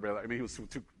 Not a murderer, but I mean he was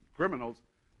two criminals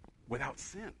without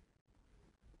sin.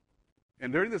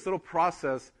 And during this little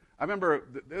process, I remember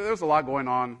there was a lot going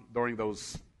on during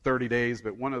those 30 days,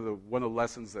 but one of the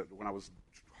lessons that when I was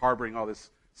harboring all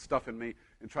this stuff in me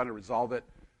and trying to resolve it,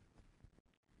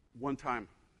 one time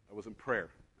I was in prayer,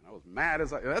 and I was mad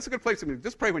that's a good place to be.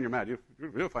 Just pray when you're mad.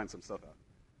 You'll find some stuff out.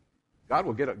 God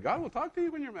will talk to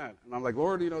you when you're mad. And I'm like,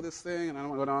 Lord, this thing, and I don't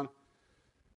want to go on.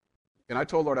 And I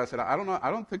told Lord, I said, I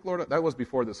don't think, Lord, that was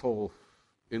before this whole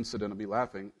incident of me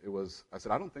laughing. I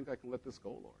said, I don't think I can let this go,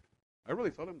 Lord. I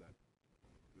really told him that.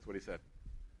 That's what he said.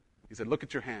 He said, look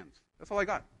at your hands. That's all I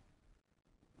got.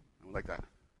 I went like that.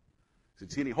 He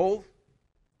said, see any holes?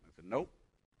 I said, nope.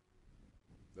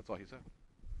 That's all he said.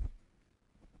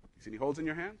 You see any holes in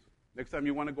your hands? Next time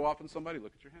you want to go off on somebody,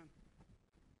 look at your hand.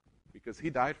 Because he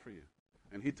died for you.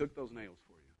 And he took those nails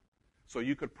for you. So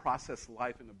you could process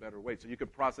life in a better way. So you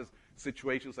could process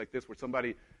situations like this where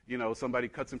somebody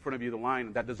cuts in front of you the line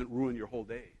and that doesn't ruin your whole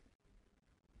day.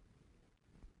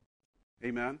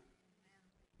 Amen?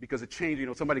 Because it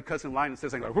changed, somebody cuts in line and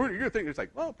says, who are you thinking? It's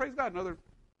like, well, praise God, another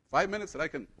 5 minutes that I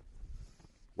can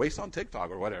waste on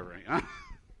TikTok or whatever.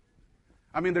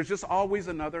 I mean, there's just always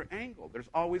another angle. There's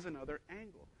always another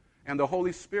angle. And the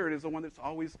Holy Spirit is the one that's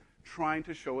always trying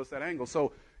to show us that angle.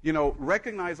 So,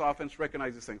 recognize offense,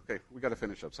 recognize this thing. Okay, we got to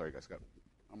finish up. Sorry, guys.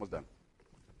 Almost done.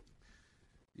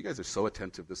 You guys are so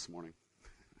attentive this morning.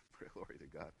 Glory to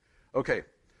God. Okay,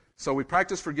 so we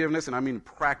practice forgiveness, and I mean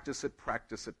practice it.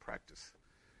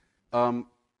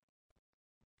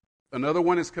 Another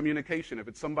one is communication. If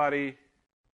it's somebody,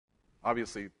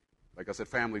 obviously, like I said,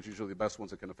 family is usually the best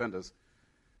ones that can offend us.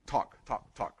 Talk.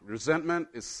 Resentment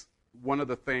is one of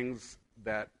the things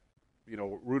that,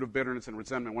 root of bitterness and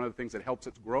resentment, one of the things that helps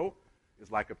it grow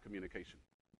is lack of communication.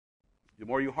 The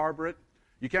more you harbor it,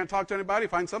 you can't talk to anybody,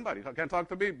 find somebody. You can't talk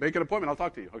to me, make an appointment, I'll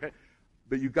talk to you, okay?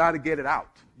 But you got to get it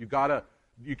out.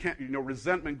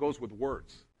 Resentment goes with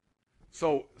words.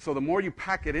 So the more you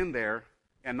pack it in there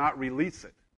and not release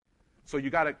it. So you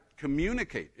got to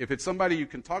communicate. If it's somebody you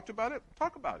can talk about it,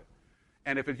 talk about it.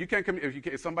 And if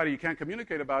it's somebody you can't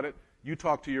communicate about it, you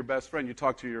talk to your best friend, you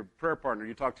talk to your prayer partner,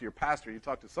 you talk to your pastor, you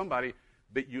talk to somebody,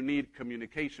 but you need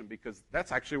communication because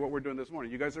that's actually what we're doing this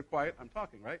morning. You guys are quiet, I'm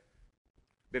talking, right?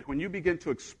 But when you begin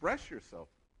to express yourself,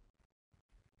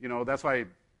 that's why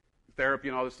therapy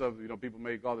and all this stuff, people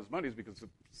make all this money is because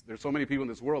there's so many people in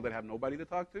this world that have nobody to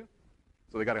talk to,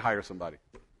 so they got to hire somebody.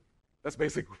 That's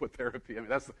basically what therapy,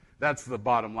 that's the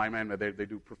bottom line, man. They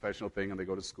do professional thing and they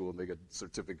go to school and they get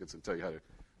certificates and tell you how to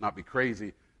not be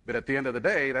crazy. But at the end of the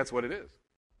day, that's what it is.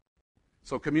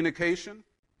 So communication,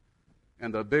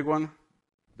 and the big one,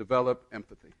 develop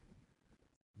empathy.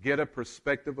 Get a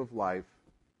perspective of life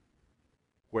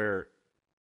where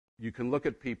you can look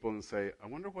at people and say, I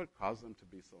wonder what caused them to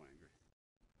be so angry.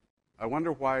 I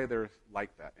wonder why they're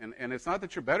like that. And it's not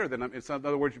that you're better than them. It's not, in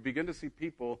other words, you begin to see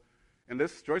people. And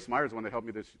this, Joyce Meyer is one that helped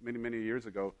me this many, many years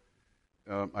ago.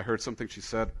 I heard something she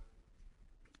said,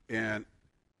 and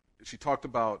she talked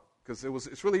about, because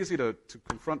it's really easy to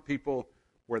confront people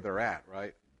where they're at,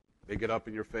 right? They get up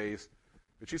in your face.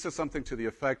 But she said something to the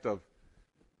effect of,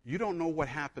 you don't know what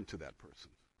happened to that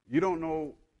person. You don't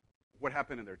know what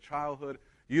happened in their childhood.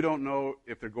 You don't know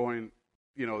if they're going,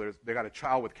 they got a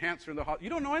child with cancer in the hospital. You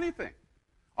don't know anything.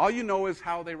 All you know is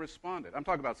how they responded. I'm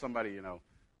talking about somebody,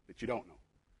 that you don't know.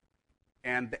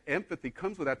 And the empathy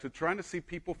comes with that, to trying to see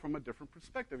people from a different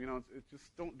perspective. It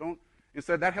just don't.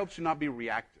 Instead, that helps you not be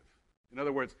reactive. In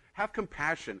other words, have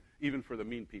compassion even for the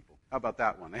mean people. How about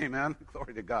that one? Amen.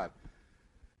 Glory to God.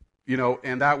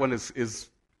 And that one is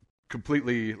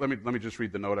completely. Let me just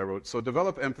read the note I wrote. So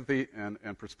develop empathy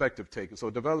and perspective taking.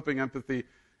 So developing empathy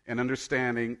and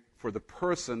understanding for the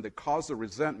person that caused the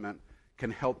resentment can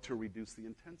help to reduce the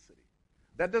intensity.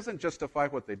 That doesn't justify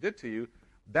what they did to you.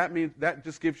 That means that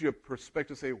just gives you a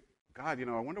perspective to say, God,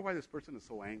 I wonder why this person is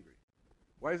so angry.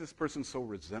 Why is this person so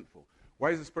resentful? Why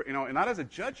is this person, and not as a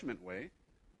judgment way,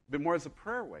 but more as a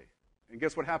prayer way. And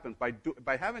guess what happens?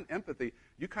 By having empathy,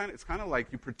 it's kind of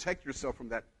like you protect yourself from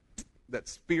that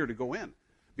spear to go in,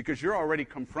 because you're already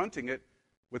confronting it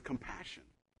with compassion.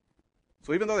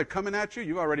 So even though they're coming at you,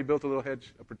 you've already built a little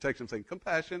hedge of protection saying,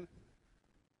 compassion.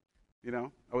 I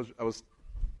was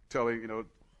telling,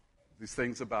 these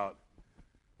things about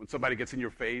when somebody gets in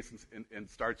your face and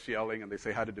starts yelling and they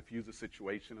say how to diffuse a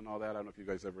situation and all that. I don't know if you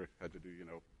guys ever had to do,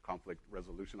 conflict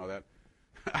resolution, all that.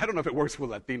 I don't know if it works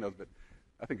with Latinos, but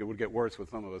I think it would get worse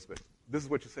with some of us. But this is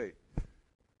what you say.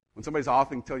 When somebody's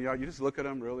offering, telling you out, you just look at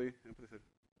them really and say,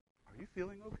 are you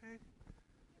feeling okay?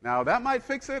 Now, that might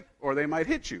fix it, or they might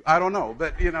hit you. I don't know.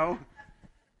 But,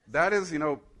 that is,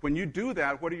 when you do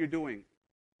that, what are you doing?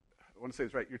 I want to say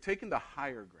this right. You're taking the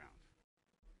higher ground.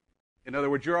 In other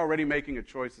words, you're already making a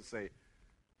choice to say,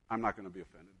 I'm not going to be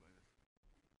offended by this.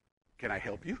 Can I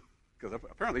help you? Because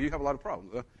apparently you have a lot of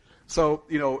problems. Huh? So,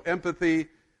 empathy,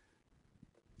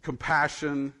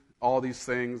 compassion, all these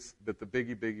things, but the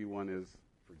biggie one is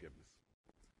forgiveness.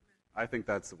 I think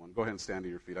that's the one. Go ahead and stand to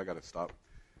your feet. I got to stop.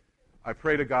 I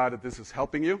pray to God that this is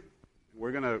helping you.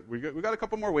 We got a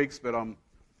couple more weeks, but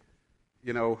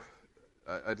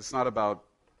it's not about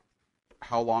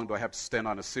how long do I have to stand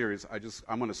on a series.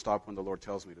 I'm going to stop when the Lord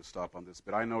tells me to stop on this.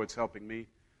 But I know it's helping me.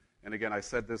 And again, I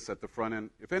said this at the front end.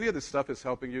 If any of this stuff is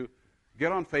helping you,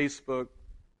 get on Facebook,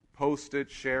 post it,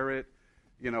 share it.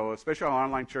 Especially our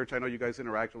online church. I know you guys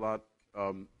interact a lot.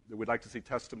 We'd like to see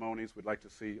testimonies. We'd like to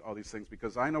see all these things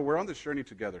because I know we're on this journey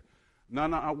together.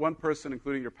 Not one person,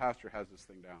 including your pastor, has this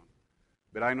thing down.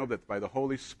 But I know that by the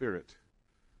Holy Spirit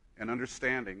and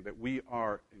understanding that we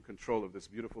are in control of this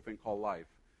beautiful thing called life,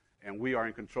 and we are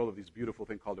in control of these beautiful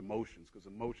thing called emotions, because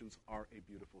emotions are a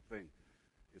beautiful thing.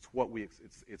 It's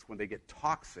when they get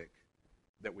toxic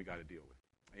that we got to deal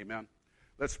with. Amen.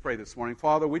 Let's pray this morning.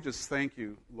 Father, we just thank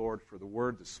you, Lord, for the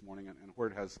word this morning and where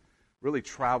it has really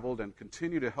traveled and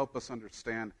continue to help us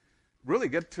understand, really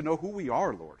get to know who we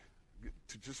are, Lord,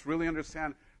 to just really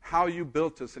understand how you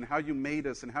built us and how you made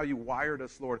us and how you wired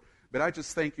us, Lord. But I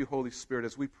just thank you, Holy Spirit,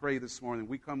 as we pray this morning,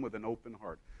 we come with an open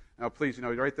heart. Now, please,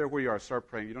 right there where you are, start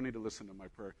praying. You don't need to listen to my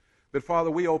prayer. But,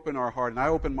 Father, we open our heart, and I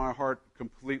open my heart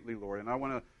completely, Lord, and I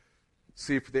want to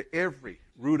see if every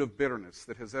root of bitterness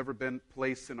that has ever been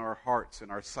placed in our hearts, in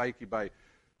our psyche by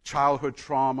childhood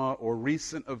trauma or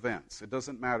recent events, it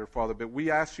doesn't matter, Father, but we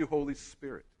ask you, Holy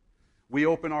Spirit, we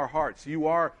open our hearts. You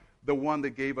are the one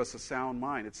that gave us a sound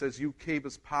mind. It says you gave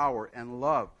us power and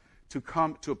love to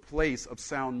come to a place of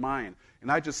sound mind.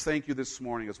 And I just thank you this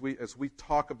morning as we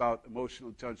talk about emotional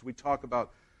intelligence, we talk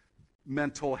about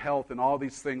mental health and all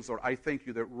these things, Lord. I thank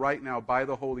you that right now, by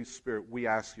the Holy Spirit, we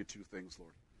ask you two things,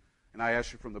 Lord. And I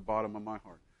ask you from the bottom of my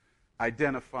heart,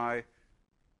 identify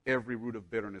every root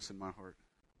of bitterness in my heart.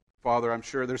 Father, I'm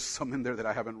sure there's some in there that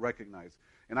I haven't recognized.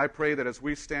 And I pray that as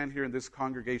we stand here in this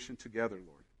congregation together,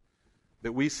 Lord,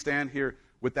 that we stand here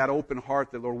with that open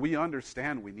heart that, Lord, we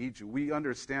understand we need you. We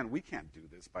understand we can't do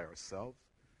this by ourselves.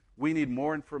 We need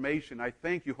more information. I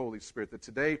thank you, Holy Spirit, that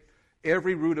today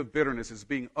every root of bitterness is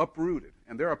being uprooted.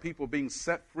 And there are people being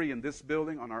set free in this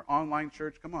building, on our online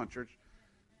church. Come on, church.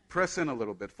 Press in a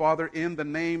little bit. Father, in the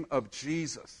name of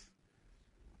Jesus,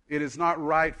 it is not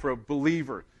right for a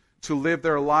believer to live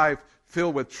their life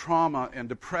filled with trauma and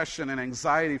depression and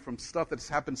anxiety from stuff that's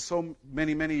happened so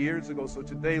many, many years ago. So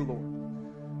today, Lord,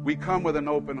 we come with an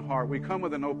open heart. We come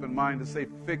with an open mind to say,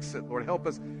 fix it, Lord. Help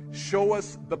us. Show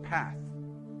us the path.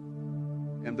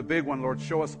 And the big one, Lord,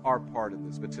 show us our part in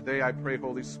this. But today I pray,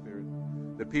 Holy Spirit,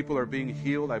 that people are being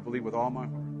healed, I believe, with all my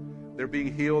heart. They're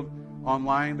being healed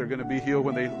online. They're going to be healed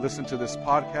when they listen to this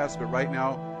podcast. But right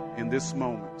now, in this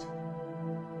moment,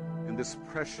 in this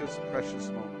precious, precious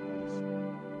moment,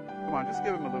 come on, just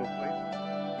give him a little place.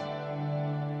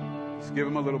 Just give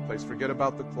him a little place. Forget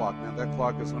about the clock, man. That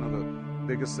clock is one of the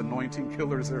biggest anointing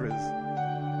killers there is.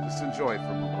 Just enjoy it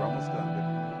for a moment. We're almost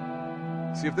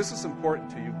done. See, if this is important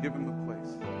to you, give him the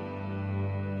place.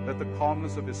 Let the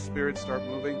calmness of his spirit start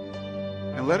moving.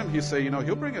 And let him,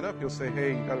 he'll bring it up. He'll say,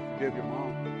 hey, you got to forgive your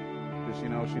mom.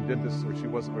 Because, she did this or she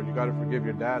wasn't. Or you got to forgive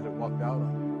your dad that walked out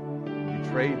on you.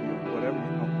 Betrayed you, whatever,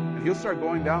 And he'll start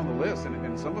going down the list.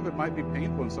 And some of it might be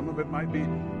painful. And some of it might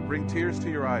bring tears to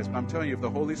your eyes. But I'm telling you, if the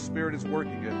Holy Spirit is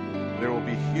working it, there will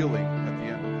be healing at the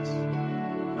end of this.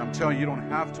 And I'm telling you, you don't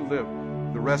have to live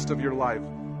the rest of your life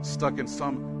stuck in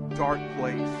some dark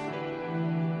place.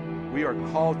 We are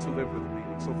called to live with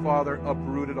meaning. So, Father,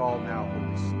 uproot it all now,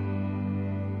 Holy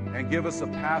Spirit. And give us a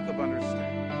path of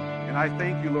understanding. And I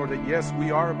thank you, Lord, that yes,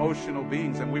 we are emotional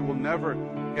beings, and we will never,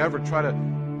 ever try to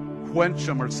quench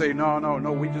them or say, no,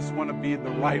 we just want to be the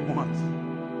right ones.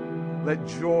 Let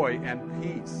joy and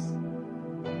peace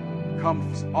come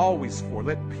always forth.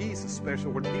 Let peace,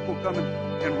 especially when people come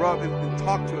and rub and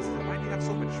talk to us, why do you have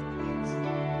so much peace?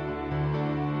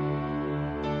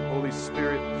 Holy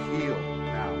Spirit, heal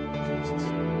now, Jesus.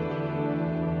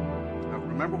 Now,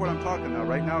 remember what I'm talking about.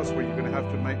 Right now is where you're going to have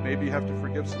to, maybe you have to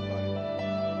forgive somebody.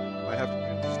 You might have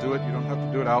to just do it. You don't have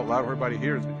to do it out loud. Everybody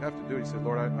hears, but you have to do it. You say,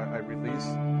 Lord, I release.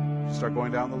 You start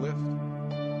going down the list.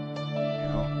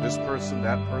 This person,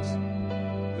 that person,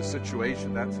 this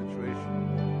situation, that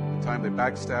situation. The time they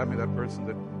backstabbed me, that person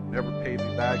that never paid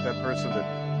me back, that person that,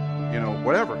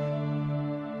 whatever.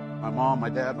 My mom, my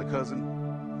dad, my cousin.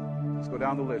 Let's go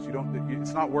down the list.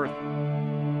 It's not worth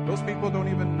it. Those people don't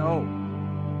even know.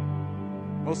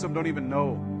 Most of them don't even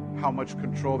know how much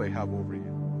control they have over you.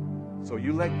 So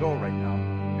you let go right now.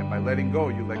 And by letting go,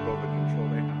 you let go of the control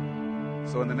they have.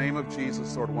 So in the name of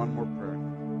Jesus, Lord, one more prayer.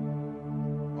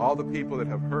 All the people that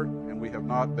have hurt and we have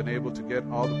not been able to get,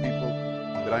 all the people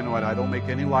that I know, and I don't make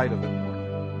any light of it,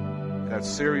 Lord, that have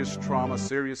serious trauma,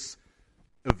 serious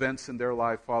events in their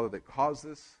life, Father, that cause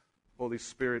this, Holy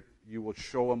Spirit, you will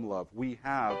show them love. We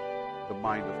have the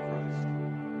mind of Christ.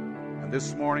 And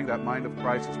this morning, that mind of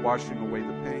Christ is washing away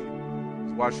the pain,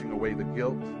 is washing away the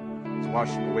guilt, is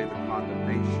washing away the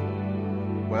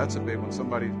condemnation. Well, that's a big one.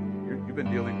 Somebody, you've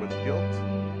been dealing with guilt.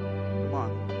 Come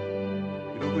on.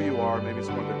 You know who you are. Maybe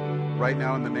someone that right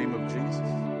now in the name of Jesus.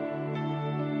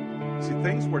 See,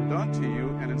 things were done to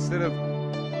you, and instead of,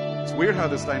 it's weird how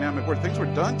this dynamic works. Things were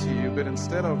done to you, but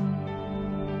instead of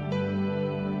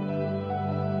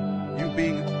you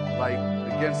being like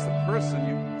against the person,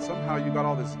 somehow you got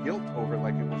all this guilt over it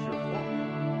like it was your fault.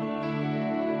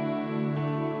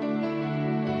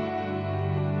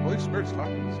 Holy Spirit's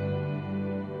talking to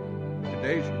you.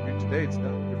 Today it's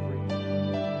done. You're free.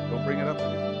 Don't bring it up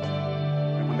anymore.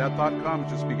 And when that thought comes,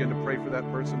 just begin to pray for that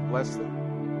person. Bless them.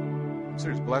 I'm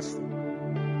serious. Bless them.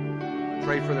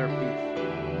 Pray for their peace.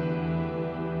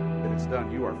 That it's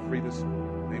done. You are free this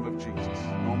morning. In the name of Jesus.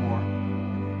 No more.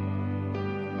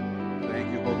 Thank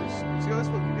you, Holy Spirit. See, that's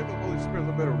what you give the Holy Spirit a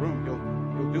little bit of room.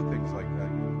 He'll do things like that.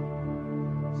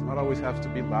 It's not always have to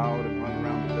be loud and run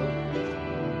around the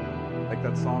building. Like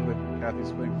that song that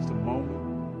Kathy's playing, just a moment.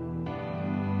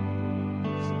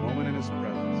 Just a moment in His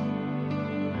presence.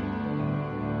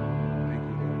 Thank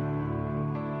you, Lord.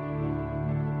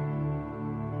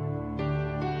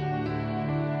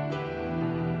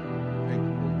 Thank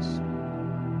you, Holy Spirit.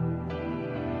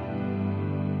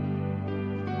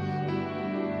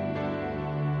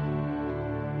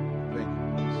 Thank you,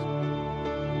 Holy Spirit.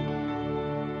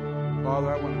 Father,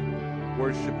 I want to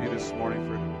worship you this morning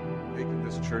for making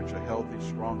this church a healthy,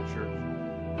 strong church,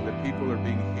 and that people are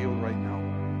being healed right now.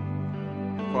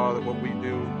 And Father, what we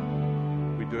do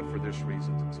it for this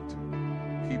reason, to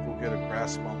people get a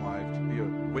grasp on life, to be a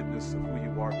witness of who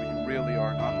you are, who you really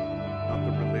are, not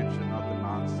the religion, not the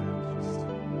nonsense, just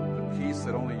the peace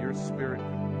that only your Spirit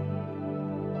can bring.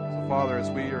 So Father, as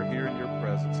we are here in your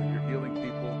presence and you're healing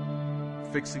people,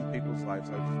 fixing people's lives,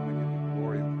 I just want to give you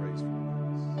glory and praise for this.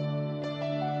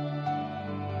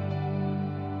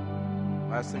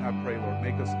 Last thing I pray, Lord,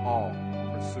 make us all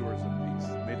pursuers of peace.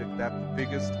 Make that the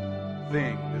biggest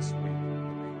thing this week in the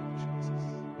name of Jesus.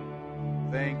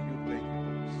 Thank you, Holy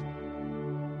Spirit.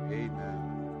 Amen.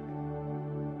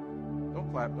 Don't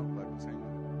clap, just hang on.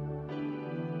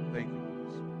 Thank you,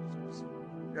 Holy Spirit.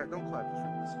 Yeah, don't clap,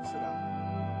 just sit down.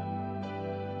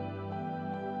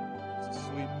 It's a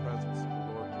sweet presence of the Lord.